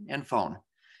 telephone, and phone.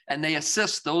 And they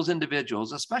assist those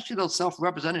individuals, especially those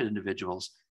self-represented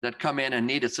individuals that come in and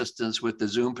need assistance with the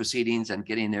Zoom proceedings and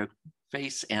getting their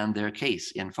face and their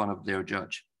case in front of their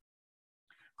judge.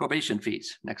 Probation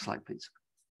fees. Next slide, please.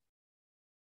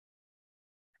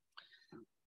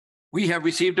 We have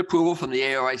received approval from the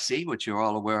ARIC, which you're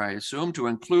all aware, I assume, to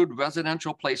include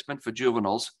residential placement for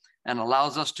juveniles and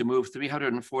allows us to move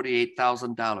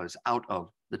 $348,000 out of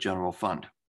the general fund.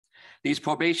 These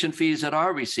probation fees that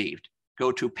are received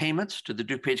go to payments to the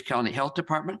DuPage County Health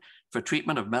Department for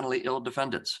treatment of mentally ill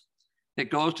defendants. It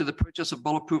goes to the purchase of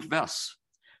bulletproof vests,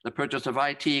 the purchase of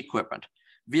IT equipment,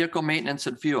 vehicle maintenance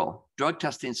and fuel, drug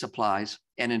testing supplies,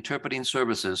 and interpreting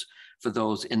services for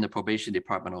those in the probation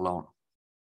department alone.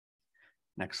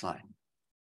 Next slide.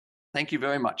 Thank you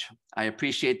very much. I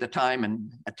appreciate the time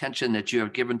and attention that you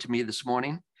have given to me this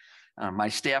morning. My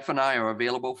staff and I are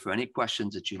available for any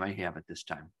questions that you may have at this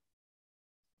time.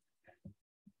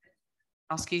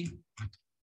 Oski.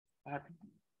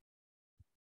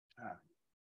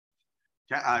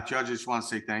 Judge, I just want to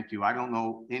say thank you. I don't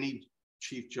know any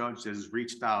chief judge that has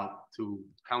reached out to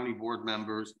county board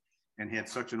members and had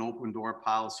such an open door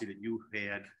policy that you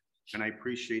had. And I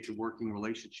appreciate the working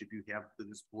relationship you have to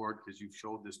this board, because you've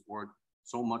showed this board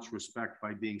so much respect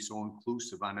by being so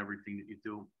inclusive on everything that you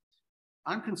do.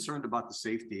 I'm concerned about the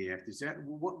Safety Act. Is that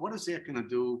what is that going to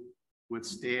do with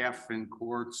staff and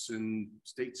courts and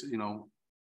states? You know,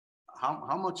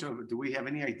 how much of it do we have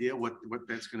any idea what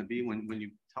that's going to be when you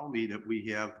tell me that we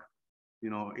have, you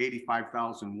know,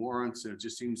 85,000 warrants? It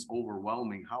just seems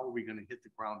overwhelming. How are we going to hit the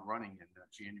ground running in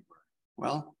January?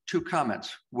 Well, two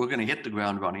comments. We're going to hit the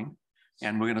ground running,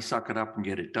 and we're going to suck it up and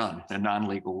get it done, a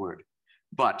non-legal word.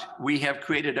 But we have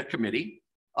created a committee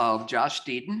of Josh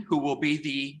Deaton, who will be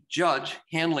the judge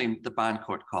handling the bond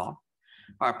court call,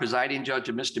 our presiding judge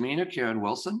of misdemeanor, Karen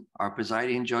Wilson, our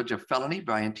presiding judge of felony,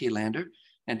 Brian T. Lander,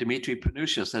 and Dimitri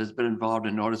Panusius, that has been involved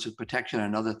in orders of protection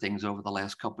and other things over the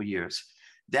last couple of years.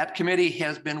 That committee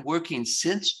has been working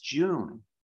since June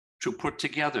to put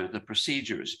together the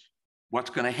procedures, what's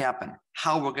going to happen,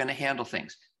 how we're going to handle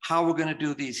things, how we're going to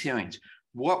do these hearings,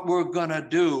 what we're going to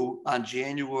do on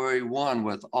January 1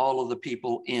 with all of the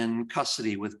people in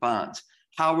custody with bonds,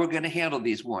 how we're going to handle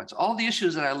these warrants, all the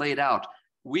issues that I laid out.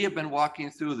 We have been walking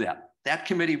through that. That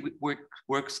committee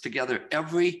works together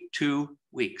every 2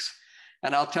 weeks.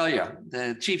 And I'll tell you,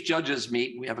 the chief judges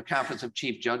meet. We have a conference of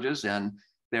chief judges, and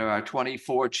there are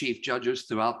 24 chief judges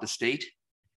throughout the state.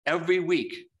 Every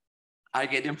week, I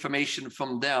get information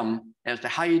from them as to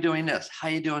how you're doing this, how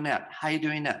you doing that, how you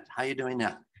doing that, how you doing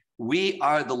that. We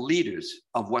are the leaders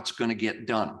of what's going to get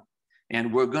done,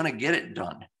 and we're going to get it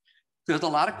done. There's a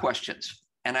lot of questions,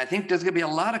 and I think there's going to be a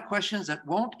lot of questions that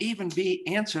won't even be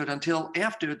answered until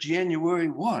after January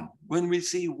 1, when we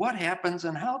see what happens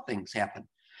and how things happen.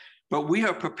 But we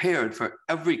are prepared for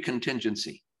every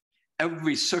contingency.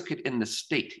 Every circuit in the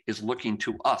state is looking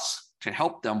to us to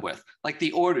help them with, like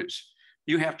the orders.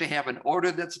 You have to have an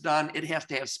order that's done. It has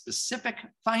to have specific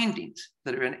findings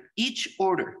that are in each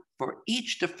order for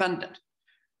each defendant.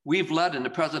 We've led in the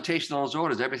presentation of those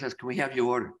orders. Everybody says, can we have your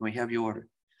order? Can we have your order?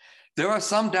 There are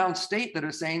some downstate that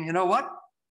are saying, you know what?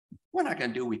 We're not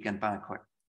going to do weekend bond court.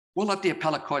 We'll let the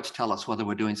appellate courts tell us whether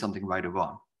we're doing something right or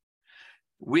wrong.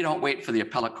 We don't wait for the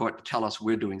appellate court to tell us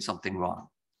we're doing something wrong.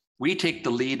 We take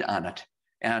the lead on it.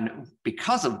 And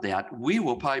because of that, we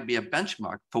will probably be a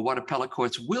benchmark for what appellate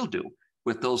courts will do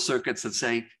with those circuits that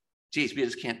say, geez, we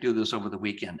just can't do this over the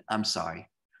weekend. I'm sorry.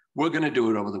 We're going to do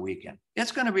it over the weekend.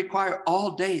 It's going to require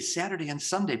all day, Saturday and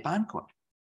Sunday bond court.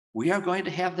 We are going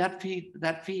to have that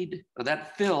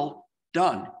fill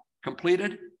done,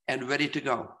 completed, and ready to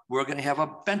go. We're going to have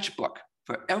a bench book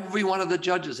for every one of the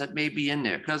judges that may be in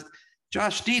there, because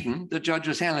Josh Deaton, the judge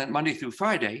who's handling it Monday through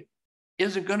Friday,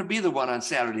 isn't going to be the one on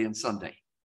Saturday and Sunday.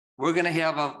 We're going to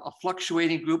have a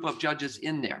fluctuating group of judges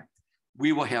in there.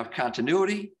 We will have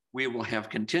continuity, we will have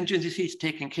contingencies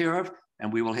taken care of,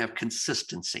 and we will have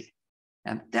consistency.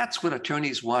 And that's what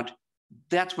attorneys want.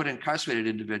 That's what incarcerated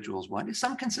individuals want, is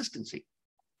some consistency.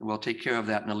 And we'll take care of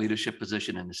that in a leadership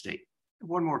position in the state.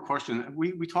 One more question.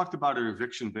 We talked about our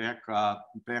eviction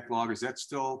backlog. Is that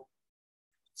still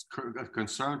a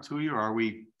concern to you, or are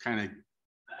we kind of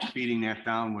beating that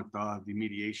down with the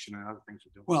mediation and other things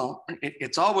we're doing? Well,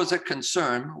 it's always a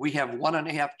concern. We have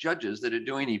 1.5 judges that are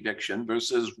doing eviction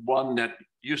versus one that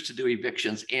used to do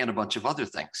evictions and a bunch of other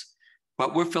things.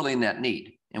 But we're filling that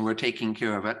need and we're taking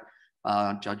care of it.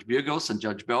 Judge Burgos and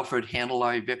Judge Belford handle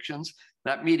our evictions.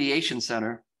 That mediation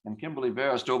center, and Kimberly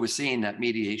Verist overseeing that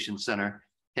mediation center,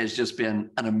 has just been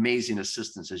an amazing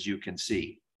assistance, as you can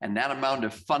see. And that amount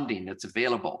of funding that's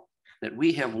available that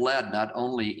we have led not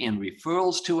only in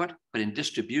referrals to it, but in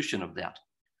distribution of that.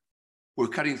 We're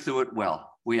cutting through it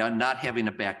well. We are not having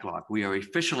a backlog. We are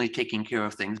efficiently taking care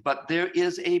of things, but there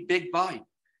is a big volume.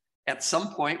 At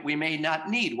some point, we may not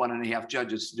need 1.5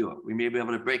 judges to do it. We may be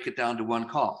able to break it down to one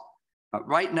call. But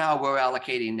right now we're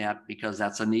allocating that because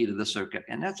that's a need of the circuit.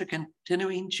 And that's a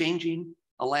continuing, changing,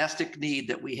 elastic need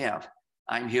that we have.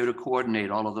 I'm here to coordinate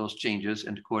all of those changes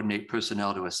and to coordinate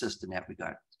personnel to assist in that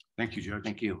regard. Thank you, Judge.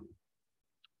 Thank you.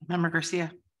 Member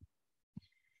Garcia.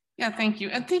 Yeah, thank you.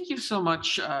 And thank you so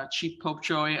much, Chief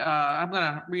Popejoy. I'm going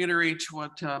to reiterate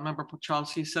what Member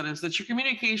Pochalski said, is that your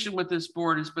communication with this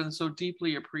board has been so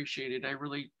deeply appreciated. I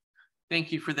really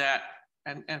thank you for that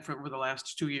and for over the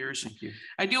last 2 years. Thank you.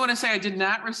 I do want to say I did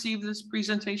not receive this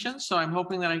presentation, so I'm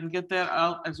hoping that I can get that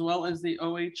out, as well as the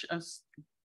OHS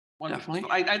one. Definitely.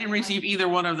 I didn't receive either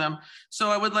one of them. So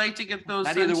I would like to get those.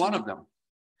 Not either one of them.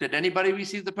 Did anybody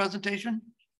receive the presentation?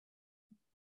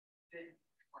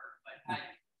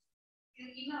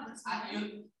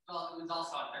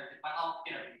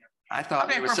 I thought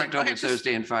Okay, it was perfect. sent over Okay, just-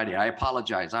 Thursday and Friday. I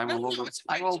apologize. I will.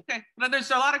 I will. Okay, but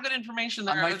there's a lot of good information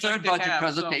there. On my I'd like third to budget have, so-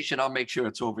 presentation, I'll make sure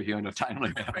it's over here in a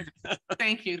timely manner.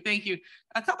 Thank you, thank you.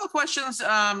 A couple of questions.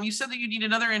 You said that you need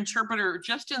another interpreter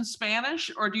just in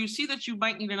Spanish, or do you see that you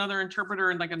might need another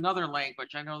interpreter in like another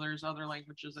language? I know there's other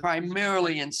languages. that-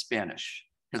 Primarily in Spanish,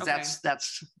 because Okay.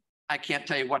 that's, I can't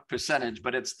tell you what percentage,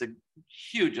 but it's the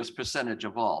hugest percentage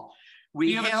of all. Do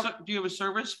you have a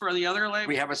service for the other language?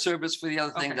 We have a service for the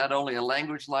other thing, Okay. not only a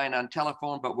language line on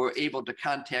telephone, but we're able to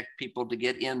contact people to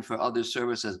get in for other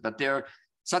services. But they're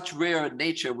such rare in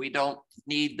nature, we don't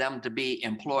need them to be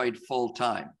employed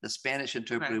full-time. The Spanish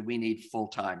interpreter, we need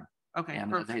full-time. Okay, And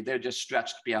perfect. they're just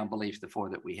stretched beyond belief, the four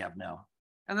that we have now.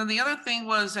 And then the other thing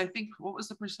was, I think, what was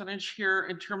the percentage here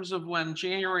in terms of when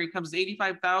January comes,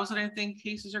 85,000, I think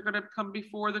cases are gonna come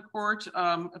before the court,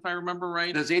 if I remember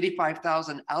right. There's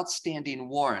 85,000 outstanding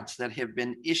warrants that have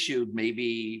been issued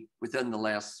maybe within the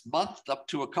last month up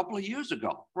to a couple of years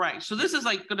ago. Right, so this is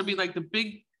like gonna be like the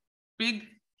big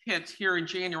hit here in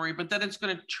January, but then it's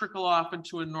gonna trickle off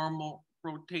into a normal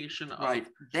rotation of. Right,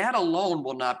 that alone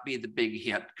will not be the big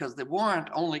hit because the warrant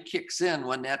only kicks in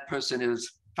when that person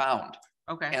is found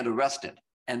Okay, and arrested.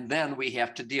 And then we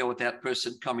have to deal with that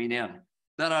person coming in.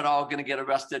 They're not all going to get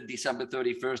arrested December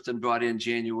 31st and brought in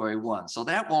January 1. So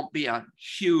that won't be a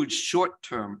huge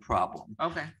short-term problem,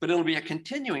 okay, but it'll be a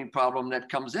continuing problem that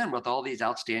comes in with all these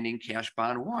outstanding cash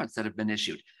bond warrants that have been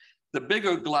issued. The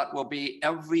bigger glut will be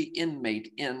every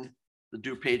inmate in the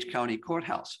DuPage County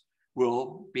Courthouse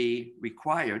will be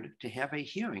required to have a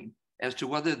hearing as to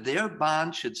whether their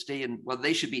bond should stay in, well,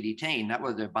 they should be detained, not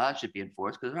whether their bond should be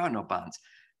enforced, because there are no bonds,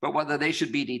 but whether they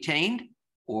should be detained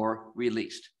or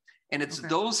released. And it's Okay.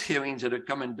 those hearings that are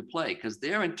coming into play because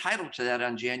they're entitled to that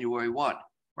on January 1.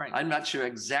 right. I'm not sure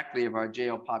exactly of our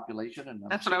jail population. And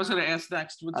That's what I was gonna ask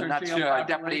next. What's I'm our not jail sure our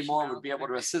Deputy population Moore now? would be able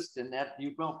to assist in that. Do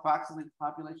you know approximately the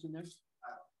population there?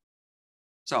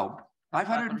 So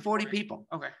 540 people.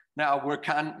 Okay, Now we're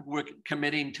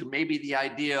committing to maybe the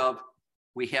idea of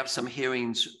we have some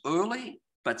hearings early,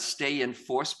 but stay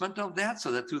enforcement of that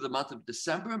so that through the month of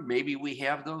December, maybe we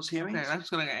have those hearings. okay, I was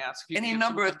gonna ask. you. Any Get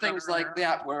number of something things better like there.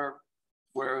 that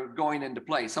were going into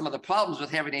play. Some of the problems with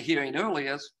having a hearing early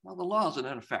is, well, the law is in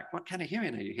effect. What kind of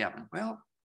hearing are you having? Well,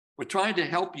 we're trying to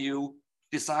help you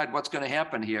decide what's going to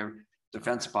happen here.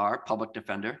 Defense bar, public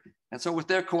defender. And so with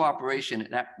their cooperation,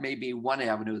 that may be one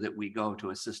avenue that we go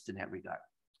to assist in that regard.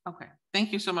 Okay,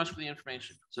 thank you so much for the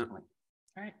information. Certainly.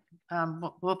 All right,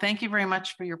 well, thank you very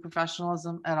much for your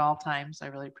professionalism at all times. I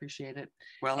really appreciate it.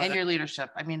 Well, And your leadership.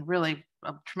 I mean, really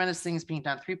tremendous things being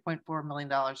done, $3.4 million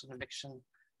in eviction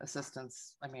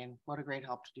assistance. I mean, what a great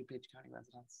help to DuPage County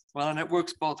residents. well, and it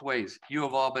works both ways. You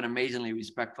have all been amazingly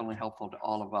respectful and helpful to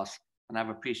all of us. And I've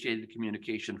appreciated the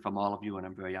communication from all of you, and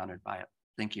I'm very honored by it.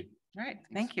 Thank you. All right,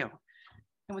 thank you.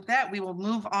 And with that, we will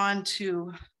move on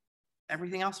to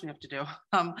everything else we have to do.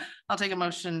 I'll take a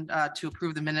motion to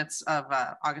approve the minutes of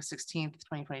August 16th,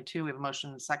 2022. We have a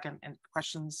motion second and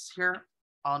questions here.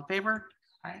 All in favor?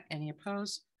 Aye. Any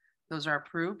opposed? Those are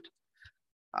approved.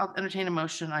 I'll entertain a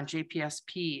motion on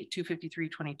JPSP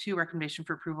 25322, recommendation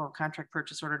for approval of contract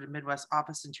purchase order to Midwest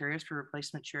Office Interiors for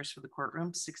replacement chairs for the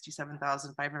courtroom,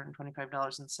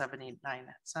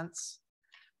 $67,525.79.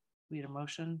 We had a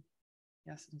motion.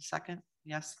 Yes, and second.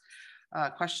 Yes.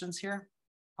 Questions here?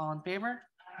 All in favor?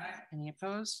 Any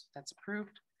opposed? That's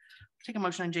approved. Take a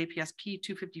motion on JPSP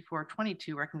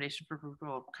 25422, recommendation for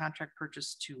approval of contract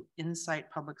purchase to Insight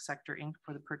Public Sector Inc.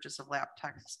 for the purchase of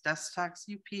laptops, desktops,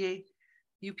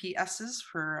 UPSs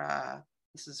for,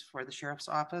 this is for the sheriff's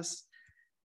office,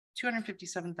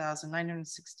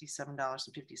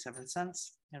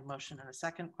 $257,967.57. And motion and a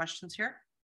second. Questions here?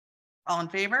 All in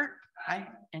favor? Aye.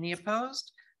 Any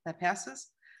opposed? That passes.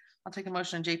 I'll take a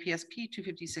motion on JPSP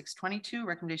 25622,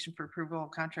 recommendation for approval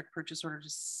of contract purchase order to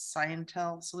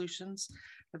Scientel Solutions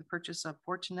for the purchase of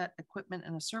Fortinet equipment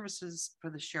and the services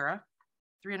for the sheriff,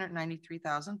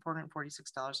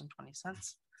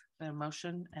 $393,446.20. A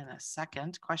motion and a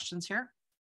second. Questions here?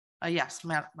 Yes,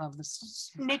 Matt.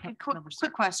 Nick, a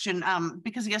quick question.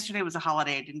 Because yesterday was a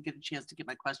holiday, I didn't get a chance to get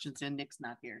my questions in. Nick's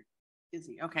not here. Is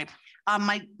he? Okay.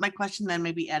 My question then,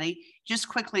 maybe Eddie, just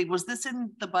quickly, was this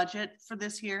in the budget for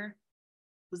this year?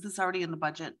 Was this already in the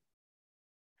budget?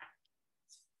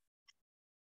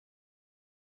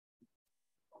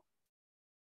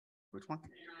 Which one?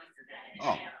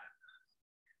 Oh.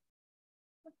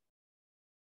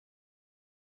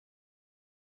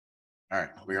 All right,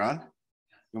 we're on.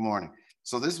 Good morning.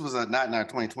 So this was not in our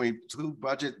 2022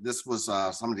 budget. This was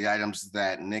some of the items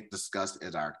that Nick discussed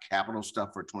as our capital stuff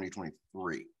for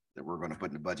 2023. that we're going to put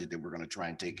in the budget that we're going to try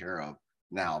and take care of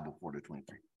now before the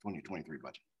 2023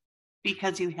 budget.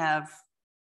 Because you have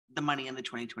the money in the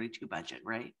 2022 budget,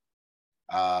 right?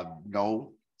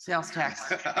 No. Sales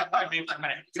tax. I mean, for a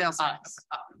minute. Sales tax.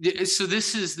 So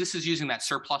this is using that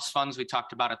surplus funds we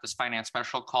talked about at this finance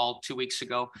special call 2 weeks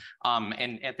ago.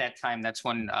 And at that time, that's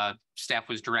when staff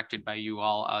was directed by you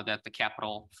all that the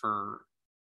capital for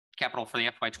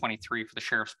the FY23 for the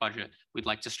sheriff's budget, we'd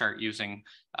like to start using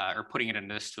or putting it in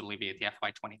this to alleviate the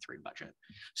FY23 budget.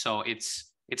 So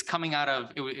it's coming out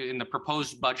of, in the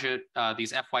proposed budget,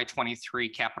 these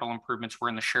FY23 capital improvements were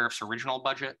in the sheriff's original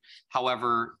budget.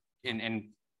 However, in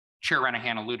Chair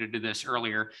Renahan alluded to this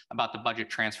earlier about the budget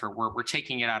transfer. We're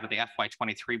taking it out of the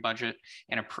FY23 budget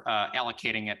and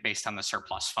allocating it based on the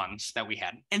surplus funds that we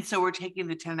had. And so we're taking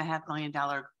the $10.5 million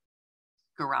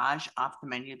garage off the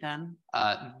menu then?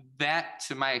 That,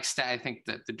 to my extent, I think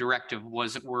that the directive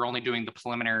was we're only doing the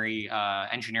preliminary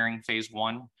engineering phase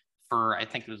 1 for, I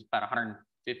think it was about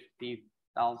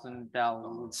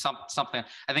 $150,000, something.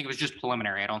 I think it was just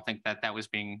preliminary. I don't think that was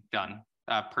being done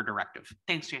per directive.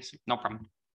 Thanks, Jason. No problem.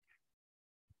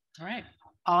 All right,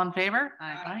 all in favor?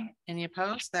 Aye. Any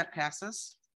opposed? That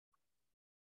passes.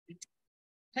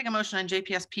 Take a motion on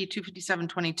JPSP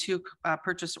 25722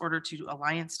 purchase order to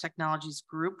Alliance Technologies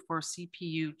Group for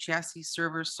CPU chassis,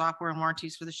 servers, software, and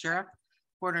warranties for the sheriff,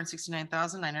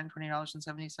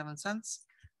 $469,920.77.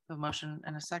 A motion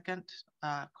and a second.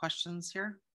 Questions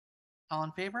here? All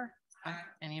in favor? Aye.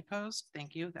 Any opposed?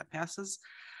 Thank you. That passes.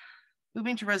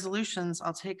 Moving to resolutions,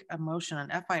 I'll take a motion on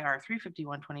FIR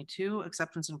 35122,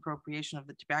 acceptance and appropriation of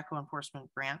the tobacco enforcement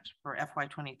grant for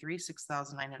FY23,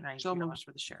 $6,993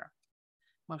 for the sheriff.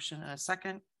 Motion and a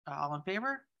second. All in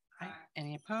favor? Aye.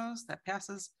 Any opposed? That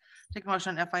passes. Take a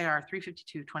motion on FIR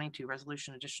 35222,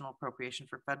 resolution additional appropriation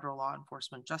for federal law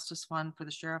enforcement justice fund for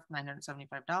the sheriff,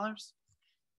 $975.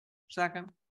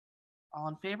 Second. All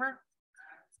in favor?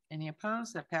 Any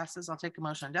opposed? That passes. I'll take a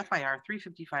motion on FIR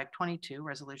 35522,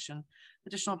 resolution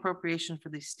additional appropriation for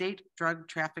the state drug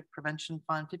traffic prevention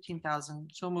fund, $15,000.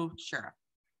 So moved, sheriff.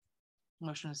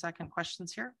 Motion and second.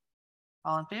 Questions here?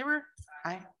 All in favor?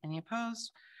 Aye. Any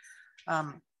opposed?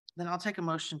 Then I'll take a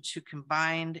motion to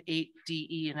combine 8D,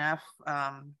 E, and F.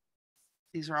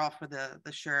 These are all for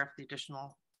the sheriff, the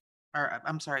additional, or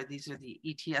I'm sorry, these are the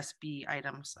ETSB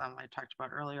items I talked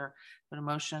about earlier. But a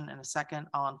motion and a second.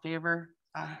 All in favor?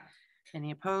 Aye.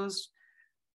 Any opposed?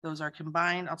 Those are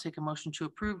combined. I'll take a motion to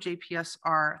approve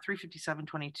JPSR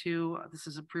 35722. This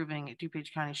is approving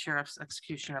DuPage County Sheriff's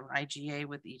execution of an IGA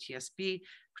with ETSB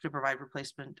to provide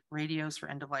replacement radios for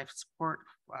end-of-life support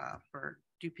for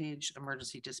DuPage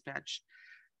emergency dispatch.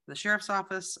 The Sheriff's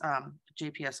Office,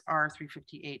 JPSR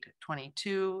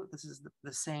 35822. This is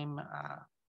the same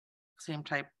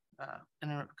type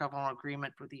intergovernmental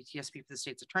agreement with the ETSB for the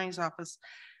state's attorney's office,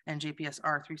 and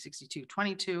JPSR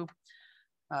 36222.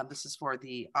 This is for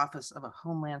the Office of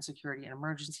Homeland Security and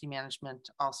Emergency Management,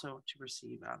 also to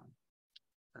receive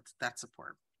that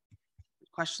support.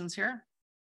 Questions here?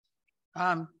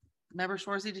 Member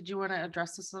Schwarzy, did you want to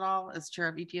address this at all as chair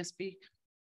of ETSB?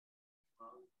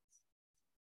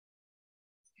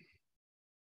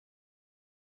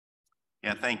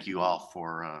 Yeah, thank you all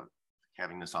for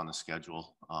having this on the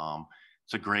schedule.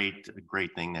 It's a great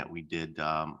thing that we did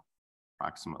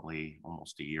approximately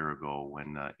almost a year ago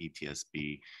when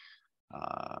ETSB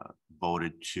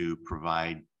voted to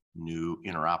provide new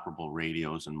interoperable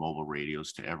radios and mobile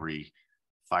radios to every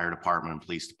fire department and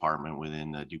police department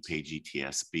within the DuPage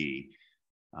ETSB.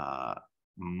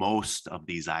 Most of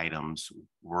these items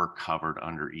were covered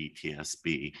under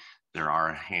ETSB. There are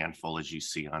a handful, as you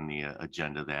see on the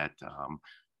agenda, that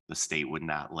the state would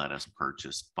not let us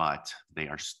purchase, but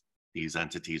these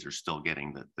entities are still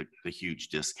getting the huge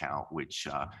discount, which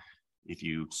if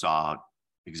you saw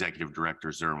Executive Director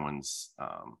Zerwin's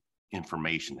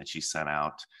information that she sent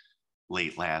out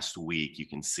late last week, you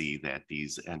can see that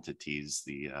these entities,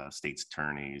 the state's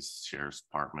attorneys, Sheriff's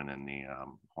Department, and the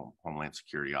Homeland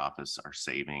Security Office are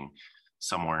saving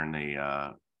somewhere in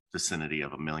the vicinity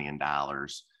of $1 million.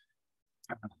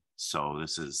 So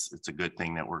it's a good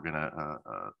thing that we're gonna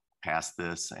pass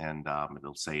this, and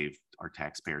it'll save our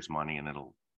taxpayers money, and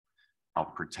it'll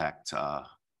help protect all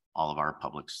of our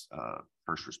public's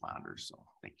first responders. So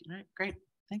thank you. All right, great.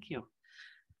 Thank you.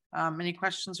 Any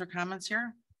questions or comments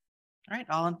here? All right,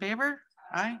 all in favor?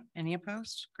 Aye. Any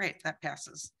opposed? Great, that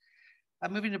passes.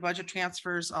 Moving to budget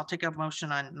transfers, I'll take a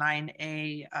motion on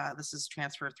 9A. This is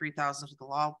transfer $3,000 to the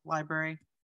law library.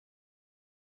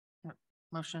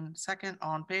 Motion second,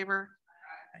 all in favor?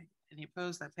 Aye. Any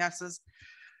opposed? That passes.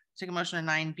 Take a motion on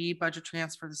 9B, budget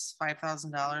transfer. This is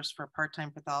 $5,000 for a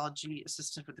part-time pathology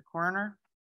assistant with the coroner.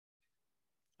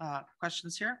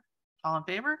 Questions here? All in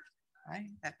favor? Aye,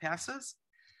 that passes.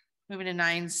 Moving to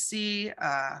 9C,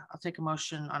 I'll take a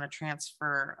motion on a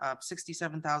transfer of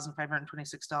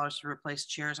 $67,526 to replace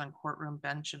chairs on courtroom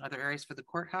bench and other areas for the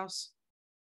courthouse.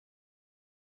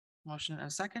 Motion and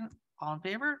a second. All in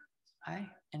favor? Aye.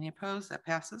 Any opposed? That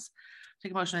passes.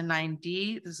 Take a motion on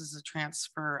 9D. This is a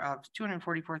transfer of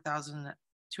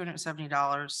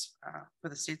 $244,270 for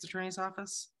the state's attorney's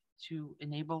office to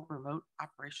enable remote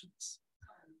operations.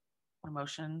 A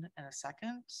motion and a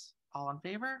second. All in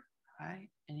favor? Aye.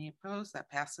 Any opposed?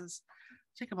 That passes.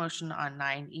 Take a motion on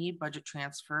 9E, budget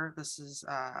transfer. This is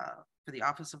for the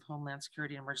Office of Homeland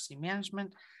Security and Emergency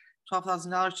Management,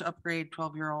 $12,000 to upgrade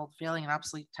 12-year-old failing and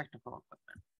obsolete technical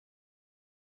equipment.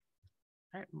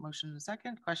 All right, motion and a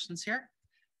second. Questions here?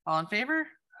 All in favor?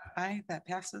 Aye, that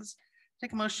passes.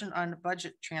 Take a motion on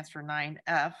budget transfer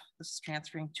 9F. This is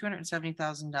transferring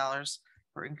 $270,000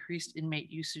 for increased inmate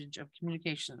usage of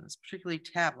communications, particularly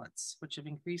tablets, which have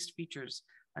increased features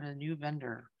on a new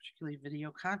vendor, particularly video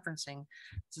conferencing.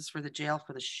 This is for the jail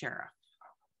for the sheriff.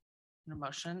 A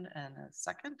motion and a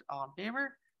second. All in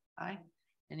favor? Aye.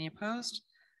 Any opposed?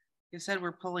 Like I said,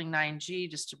 we're pulling 9G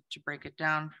just to break it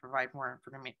down, provide more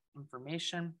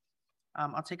information.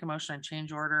 I'll take a motion on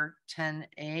change order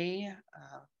 10A,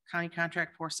 County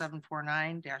Contract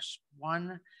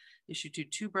 4749-1, issued to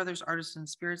Two Brothers Artisan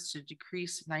Spirits to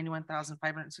decrease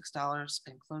 $91,506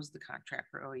 and close the contract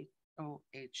for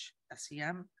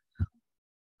OHSEM.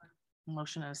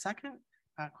 Motion and a second.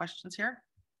 Questions here?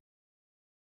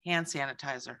 Hand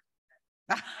sanitizer.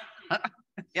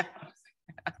 Yeah.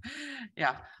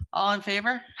 Yeah. All in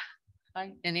favor?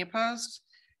 Aye. Any opposed?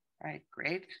 All right,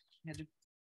 great.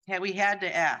 We had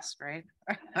to ask, right?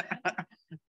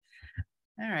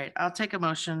 All right, I'll take a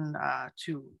motion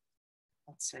to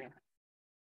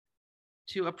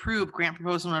approve grant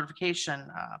proposal notification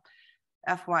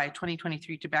FY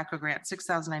 2023 tobacco grant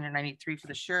 6,993 for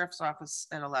the sheriff's office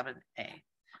at 11A.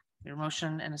 Your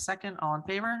motion and a second. All in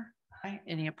favor? Aye.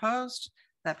 Any opposed?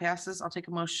 That passes. I'll take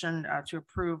a motion to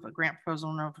approve a grant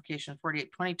proposal notification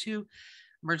 4822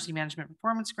 emergency management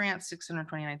performance grant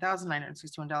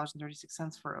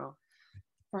 $629,961.36 for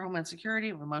Homeland Security.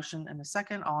 A motion and a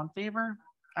second. All in favor?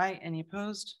 Aye. Any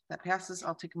opposed? That passes.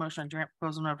 I'll take a motion on grant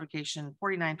proposal notification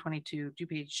 4922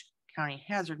 DuPage County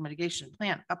Hazard Mitigation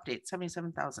Plan update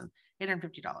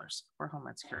 $77,850 for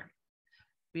Homeland Security.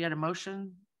 We had a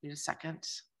motion. We had a second.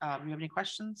 Do you have any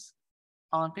questions?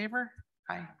 All in favor?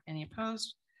 Aye. Any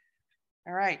opposed?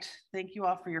 All right. Thank you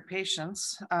all for your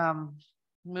patience.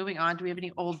 Moving on, do we have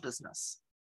any old business?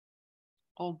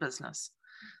 Old business.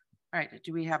 All right.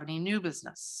 Do we have any new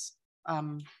business?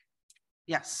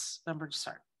 Yes, member to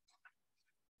start.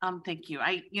 Thank you.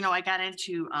 I got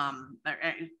into,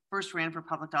 I first ran for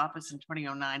public office in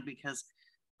 2009 because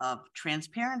of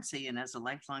transparency. And as a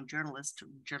lifelong journalist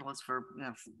for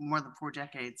more than 4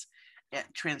 decades,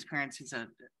 transparency is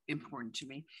important to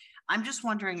me. I'm just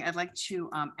wondering, I'd like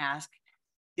to ask,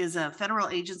 is a federal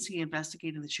agency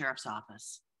investigating the sheriff's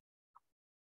office?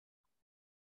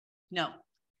 No.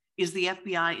 Is the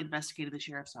FBI investigating the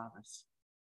sheriff's office?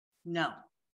 No.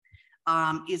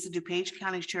 Is the DuPage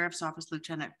County Sheriff's Office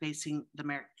lieutenant facing the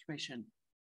Merit Commission?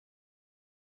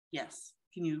 Yes.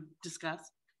 Can you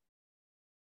discuss?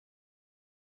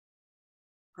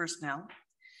 Personnel.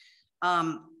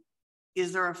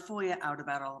 Is there a FOIA out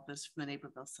about all of this from the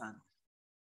Naperville Sun?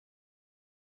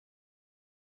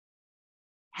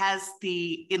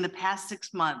 In the past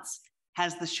 6 months,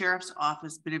 has the sheriff's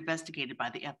office been investigated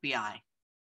by the FBI?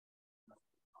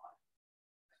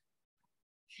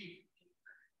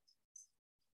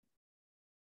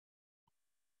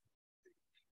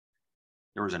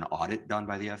 There was an audit done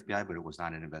by the FBI, but it was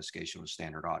not an investigation, it was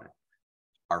standard audit.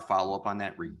 Our follow-up on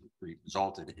that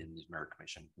resulted in the Merit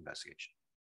Commission investigation.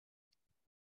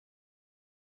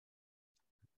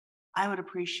 I would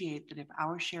appreciate that if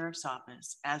our sheriff's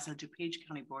office, as a DuPage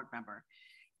County board member,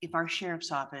 if our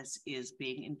sheriff's office is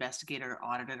being investigated or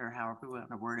audited or however we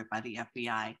want to word it by the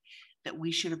FBI, that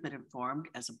we should have been informed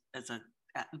as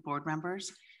board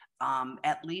members,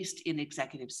 at least in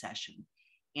executive session.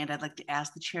 And I'd like to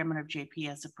ask the chairman of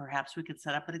JPS if perhaps we could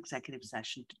set up an executive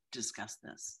session to discuss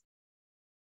this.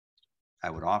 I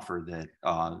would offer that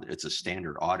it's a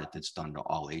standard audit that's done to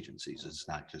all agencies. It's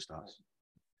not just us.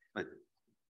 But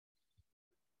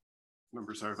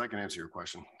Member Sarr, if I can answer your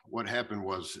question. What happened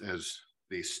was, as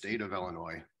the state of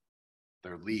Illinois,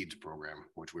 their LEADS program,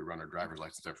 which we run our driver's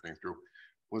license, everything through,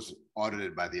 was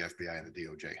audited by the FBI and the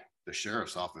DOJ. The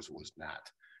sheriff's office was not.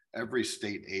 Every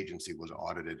state agency was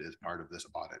audited as part of this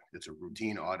audit. It's a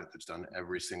routine audit that's done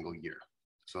every single year.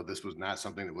 So this was not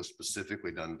something that was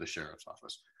specifically done to the sheriff's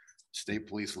office. State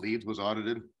Police Leeds was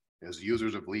audited. As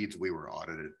users of Leeds, we were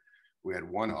audited. We had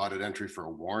one audit entry for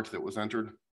a warrant that was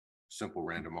entered, simple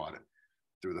random audit.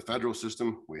 Through the federal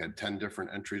system, we had 10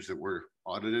 different entries that were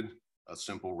audited, a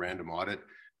simple random audit.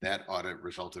 That audit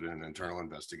resulted in an internal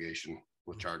investigation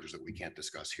with charges that we can't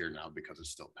discuss here now because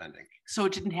it's still pending. So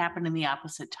it didn't happen in the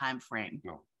opposite time frame.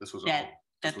 No, this was that all,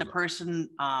 that the person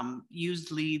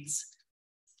used Leeds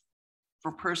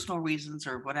for personal reasons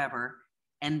or whatever,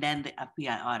 and then the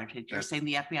FBI audited. You're saying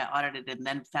the FBI audited and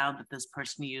then found that this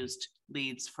person used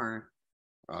Leeds for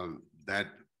that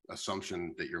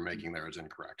assumption that you're making there is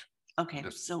incorrect. Okay,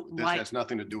 this why has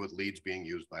nothing to do with Leeds being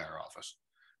used by our office.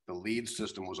 The Leeds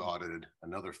system was audited.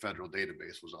 Another federal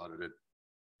database was audited.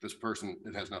 This person,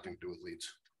 it has nothing to do with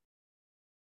Leeds.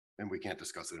 And we can't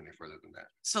discuss it any further than that.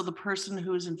 So the person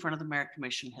who's in front of the Merit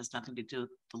Commission has nothing to do with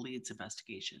the Leeds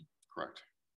investigation? Correct.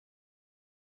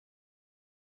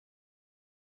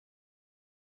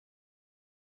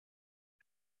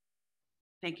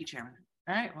 Thank you, Chairman.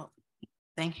 All right, well,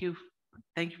 thank you.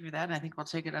 Thank you for that. And I think we'll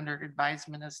take it under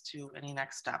advisement as to any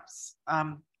next steps.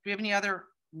 Do we have any other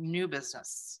new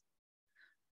business?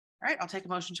 All right, I'll take a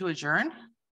motion to adjourn.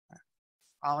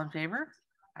 All in favor?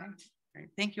 All right, great.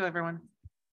 Thank you, everyone.